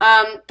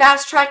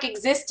 Fast track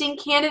existing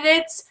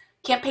candidates,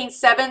 campaign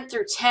 7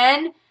 through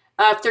 10,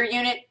 if their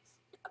unit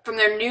from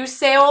their new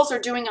sales are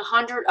doing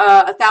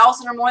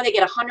 1,000 or more, they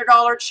get a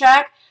 $100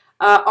 check.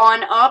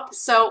 On up.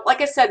 So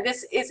like I said,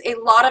 this is a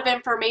lot of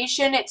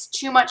information. It's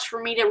too much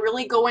for me to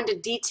really go into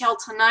detail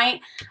tonight,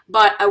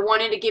 but I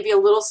wanted to give you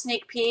a little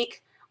sneak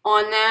peek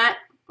on that.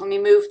 Let me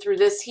move through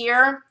this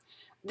here.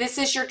 This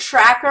is your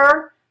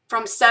tracker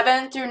from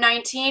 7 through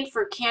 19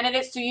 for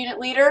candidates through unit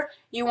leader.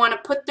 You want to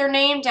put their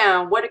name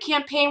down. What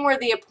campaign were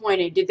they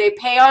appointed? Did they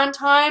pay on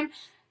time?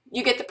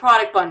 You get the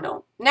product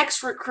bundle.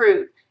 Next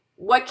recruit.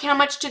 How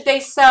much did they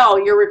sell,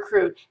 your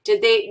recruit?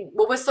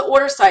 What was the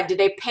order side? Did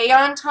they pay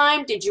on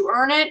time? Did you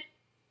earn it?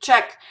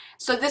 Check.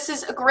 So this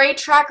is a great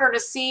tracker to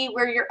see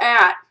where you're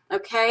at,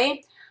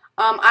 okay?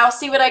 I'll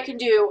see what I can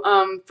do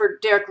for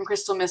Derek and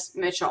Crystal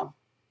Mitchell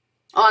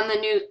on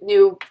the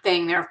new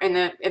thing there in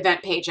the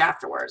event page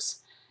afterwards.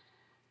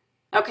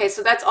 Okay,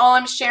 so that's all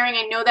I'm sharing.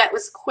 I know that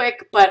was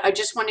quick, but I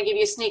just want to give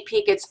you a sneak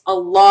peek. It's a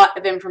lot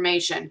of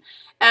information.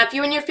 If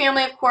you and your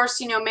family, of course,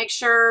 you know, make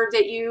sure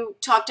that you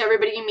talk to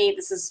everybody you meet.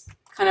 This is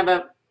kind of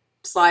a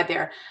slide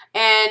there.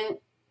 And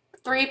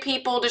 3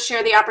 people to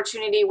share the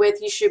opportunity with.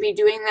 You should be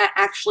doing that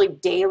actually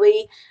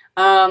daily,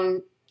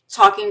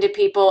 talking to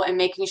people and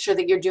making sure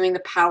that you're doing the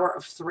power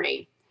of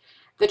 3.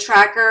 The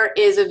tracker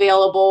is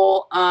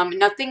available.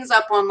 Nothing's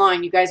up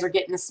online. You guys are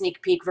getting a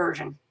sneak peek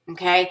version.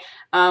 Okay,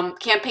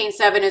 campaign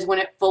 7 is when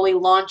it fully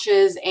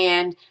launches,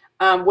 and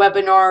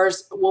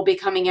webinars will be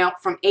coming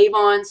out from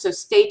Avon, so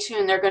stay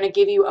tuned. They're going to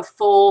give you a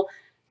full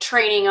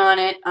training on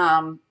it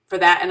for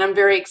that, and I'm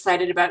very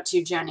excited about it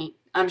too, Jenny.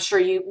 I'm sure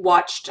you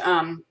watched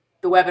the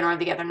webinar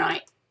the other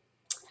night.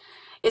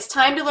 It's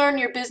time to learn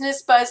your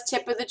business buzz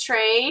tip of the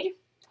trade.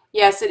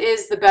 Yes, it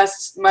is the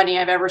best money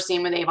I've ever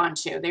seen with Avon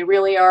too. They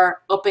really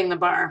are upping the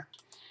bar.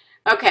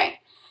 Okay.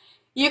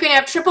 You can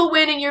have triple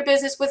win in your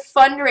business with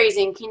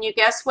fundraising. Can you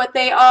guess what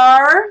they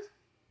are?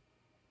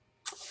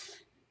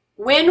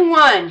 Win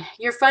 1.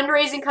 Your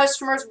fundraising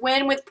customers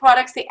win with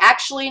products they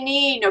actually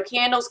need. No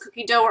candles,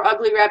 cookie dough, or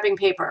ugly wrapping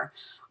paper.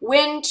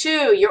 Win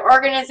 2. Your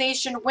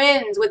organization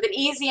wins with an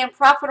easy and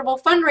profitable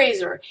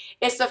fundraiser.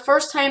 It's the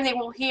first time they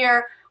will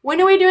hear,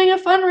 when are we doing a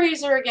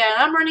fundraiser again?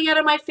 I'm running out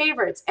of my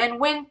favorites. And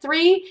win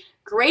 3.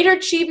 Greater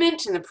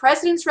achievement in the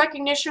President's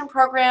Recognition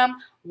Program.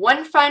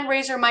 One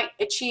fundraiser might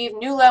achieve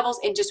new levels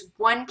in just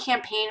one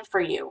campaign for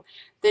you.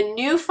 The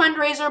new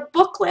fundraiser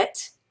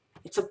booklet,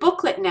 it's a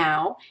booklet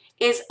now,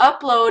 is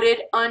uploaded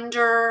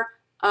under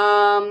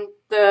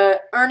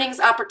the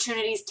Earnings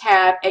Opportunities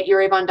tab at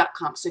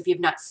youravon.com. So if you've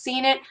not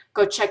seen it,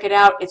 go check it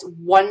out. It's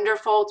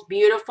wonderful, it's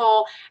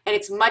beautiful, and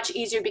it's much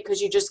easier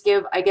because you just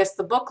give, I guess,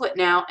 the booklet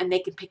now and they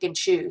can pick and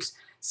choose.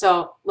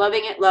 So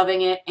loving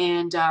it,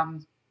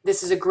 and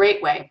this is a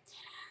great way.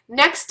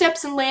 Next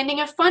steps in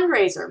landing a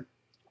fundraiser.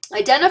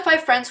 Identify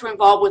friends who are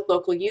involved with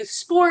local youth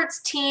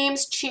sports,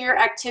 teams, cheer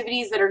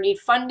activities that need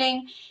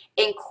funding.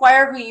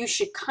 Inquire who you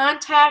should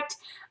contact.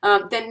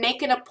 Then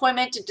make an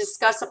appointment to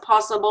discuss a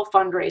possible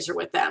fundraiser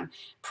with them.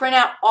 Print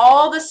out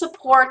all the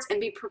supports and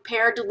be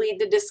prepared to lead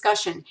the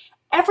discussion.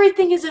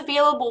 Everything is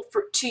available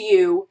to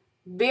you,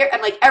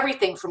 like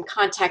everything from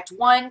contact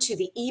 1 to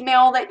the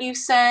email that you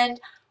send,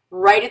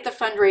 right at the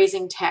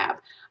fundraising tab.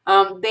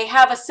 They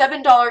have a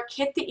 $7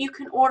 kit that you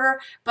can order,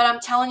 but I'm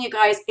telling you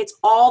guys, it's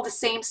all the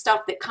same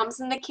stuff that comes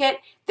in the kit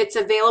that's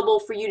available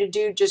for you to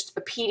do just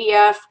a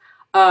PDF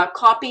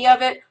copy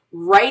of it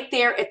right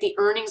there at the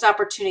earnings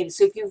opportunity.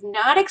 So if you've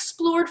not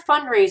explored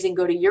fundraising,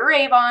 go to your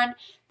Avon,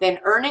 then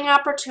earning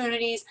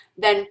opportunities,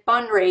 then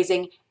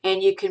fundraising,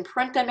 and you can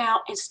print them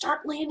out and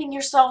start landing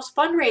yourselves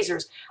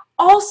fundraisers.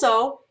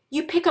 Also,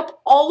 you pick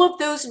up all of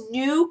those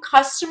new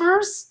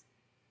customers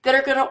that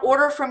are going to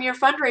order from your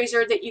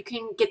fundraiser that you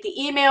can get the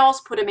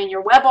emails, put them in your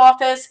web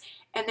office,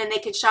 and then they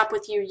can shop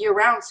with you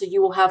year-round, so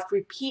you will have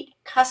repeat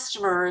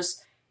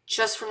customers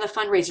just from the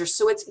fundraiser.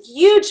 So it's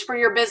huge for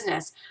your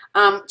business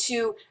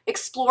to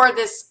explore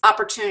this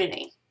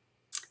opportunity.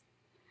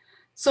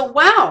 So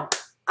wow,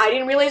 I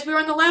didn't realize we were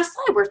on the last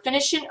slide. We're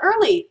finishing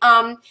early.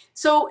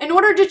 So in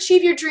order to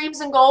achieve your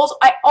dreams and goals,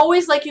 I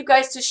always like you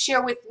guys to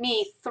share with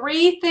me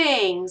 3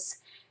 things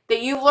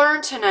that you've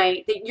learned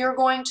tonight that you're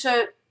going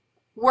to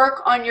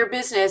work on your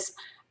business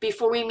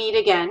before we meet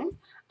again,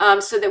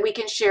 so that we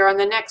can share on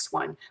the next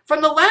one.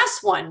 From the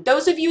last one,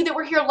 those of you that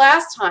were here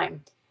last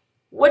time,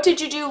 what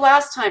did you do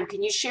last time?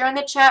 Can you share in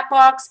the chat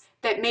box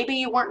that maybe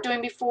you weren't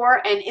doing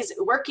before, and is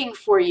it working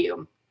for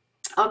you?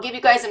 I'll give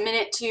you guys a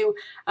minute to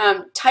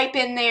type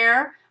in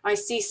there. I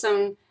see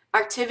some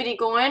activity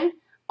going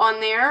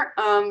on there.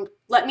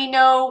 Let me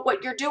know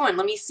what you're doing.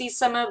 Let me see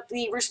some of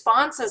the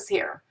responses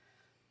here.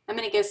 I'm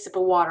going to get a sip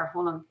of water.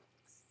 Hold on.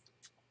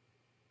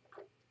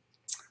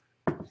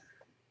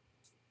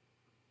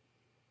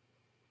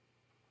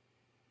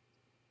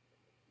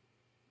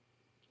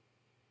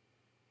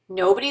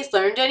 Nobody's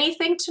learned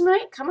anything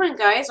tonight? Come on,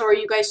 guys. Or are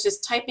you guys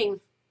just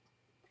typing?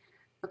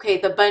 Okay,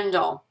 the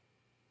bundle.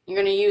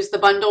 You're going to use the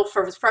bundle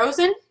for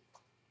Frozen,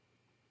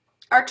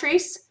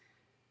 Artrice.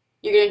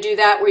 You're going to do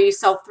that where you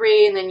sell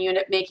 3 and then you end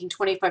up making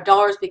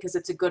 $25 because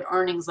it's a good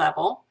earnings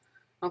level.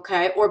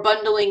 Okay, or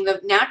bundling the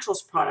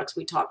naturals products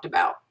we talked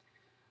about.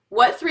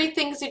 What 3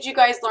 things did you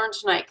guys learn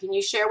tonight? Can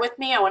you share with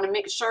me? I want to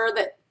make sure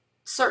that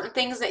certain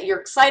things that you're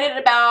excited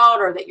about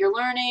or that you're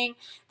learning.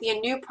 The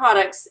new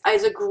products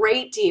is a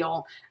great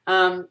deal,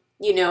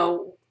 you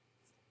know,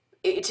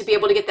 to be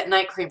able to get that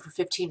night cream for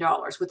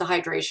 $15 with the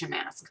hydration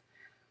mask.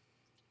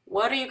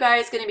 What are you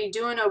guys going to be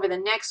doing over the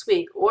next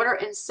week? Order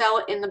and sell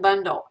it in the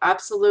bundle.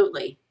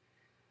 Absolutely.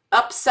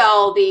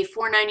 Upsell the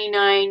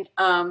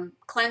 $4.99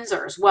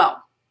 cleanser as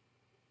well.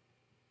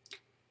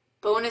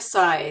 Bonus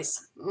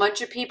size.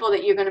 Bunch of people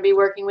that you're going to be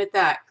working with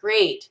that.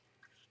 Great.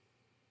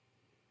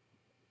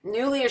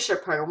 New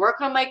leadership program.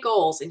 Work on my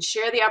goals and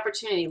share the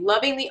opportunity.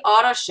 Loving the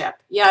auto ship.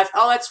 Yes.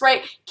 Oh, that's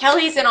right.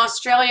 Kelly's in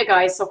Australia,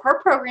 guys. So her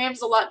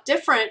program's a lot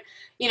different.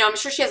 You know, I'm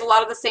sure she has a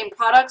lot of the same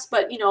products,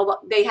 but, you know,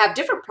 they have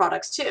different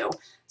products too.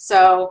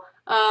 So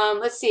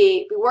let's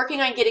see. We're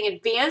working on getting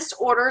advanced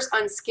orders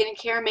on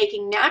skincare,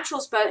 making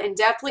naturals better, and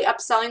definitely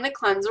upselling the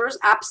cleansers.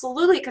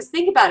 Absolutely. Because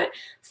think about it.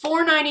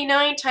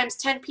 $4.99 times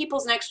 10 people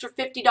is an extra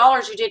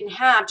 $50 you didn't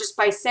have just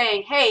by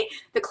saying, hey,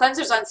 the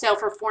cleanser's on sale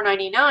for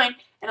 $4.99.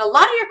 And a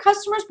lot of your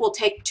customers will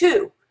take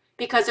 2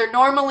 because they're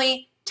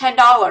normally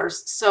 $10.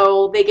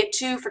 So they get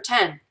 2 for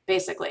 10,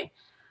 basically.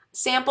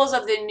 Samples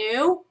of the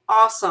new,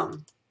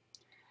 awesome.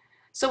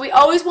 So we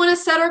always want to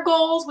set our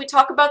goals. We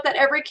talk about that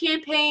every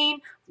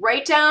campaign.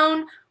 Write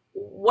down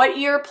what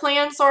your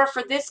plans are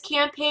for this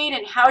campaign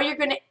and how you're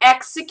going to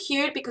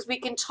execute, because we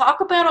can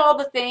talk about all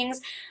the things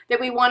that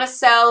we want to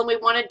sell and we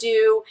want to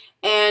do,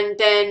 and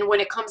then when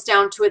it comes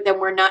down to it, then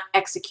we're not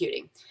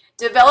executing.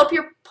 Develop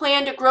your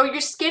plan to grow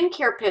your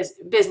skincare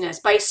business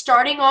by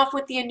starting off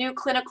with the new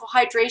clinical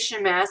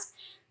hydration mask.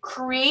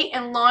 Create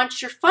and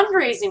launch your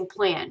fundraising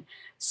plan.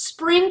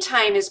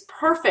 Springtime is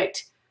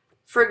perfect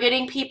for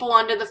getting people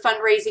onto the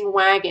fundraising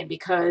wagon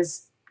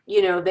because,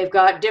 you know, they've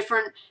got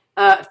different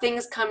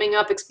things coming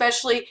up,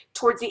 especially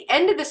towards the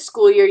end of the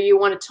school year. You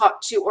want to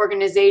talk to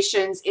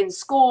organizations in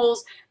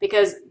schools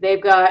because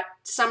they've got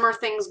summer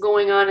things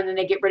going on and then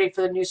they get ready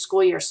for the new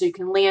school year. So you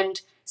can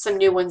land some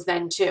new ones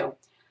then too.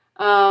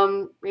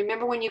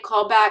 Remember when you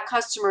call back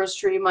customers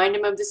to remind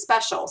them of the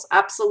specials.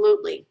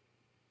 Absolutely.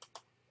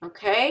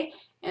 Okay,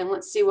 and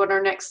let's see what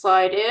our next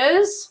slide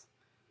is.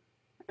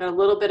 Got a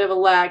little bit of a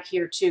lag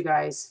here too,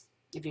 guys,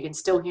 if you can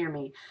still hear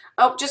me.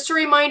 Oh, just a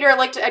reminder,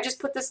 I just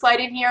put this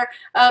slide in here.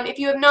 If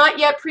you have not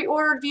yet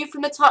pre-ordered View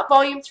from the Top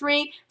Volume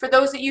 3, for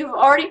those that you have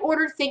already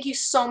ordered, thank you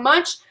so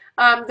much.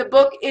 The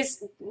book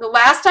is, the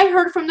last I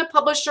heard from the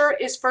publisher,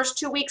 is first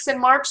 2 weeks in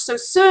March, so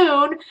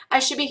soon I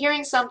should be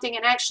hearing something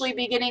and actually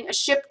be getting a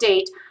ship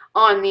date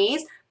on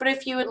these. But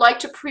if you would like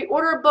to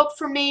pre-order a book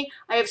from me,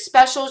 I have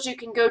specials. You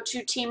can go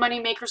to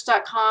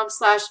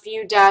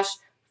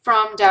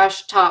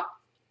teammoneymakers.com/view-from-top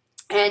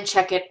and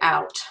check it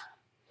out.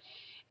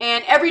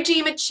 And every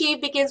dream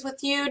achieved begins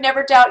with you.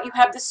 Never doubt you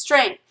have the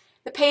strength,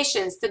 the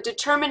patience, the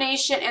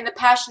determination, and the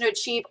passion to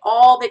achieve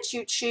all that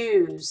you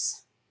choose.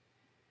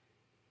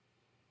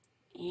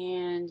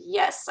 And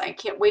yes, I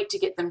can't wait to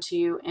get them to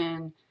you.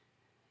 And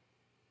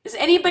does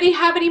anybody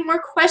have any more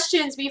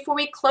questions before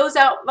we close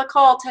out the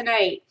call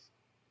tonight?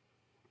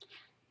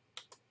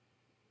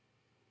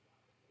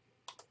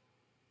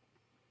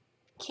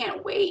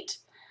 Can't wait.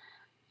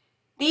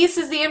 This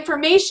is the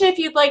information if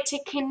you'd like to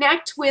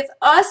connect with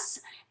us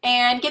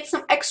and get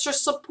some extra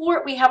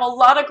support. We have a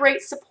lot of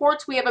great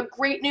supports. We have a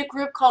great new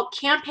group called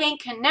Campaign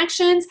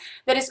Connections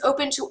that is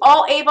open to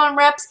all Avon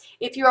reps.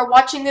 If you are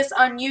watching this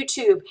on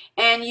YouTube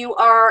and you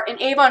are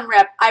an Avon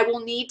rep, I will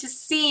need to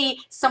see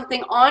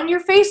something on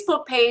your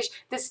Facebook page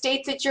that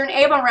states that you're an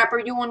Avon rep, or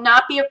you will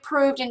not be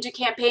approved into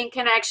Campaign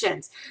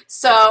Connections.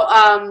 So,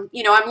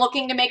 you know, I'm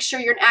looking to make sure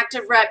you're an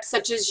active rep,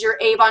 such as your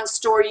Avon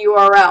store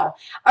URL.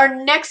 Our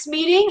next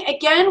meeting,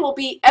 again, will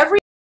be every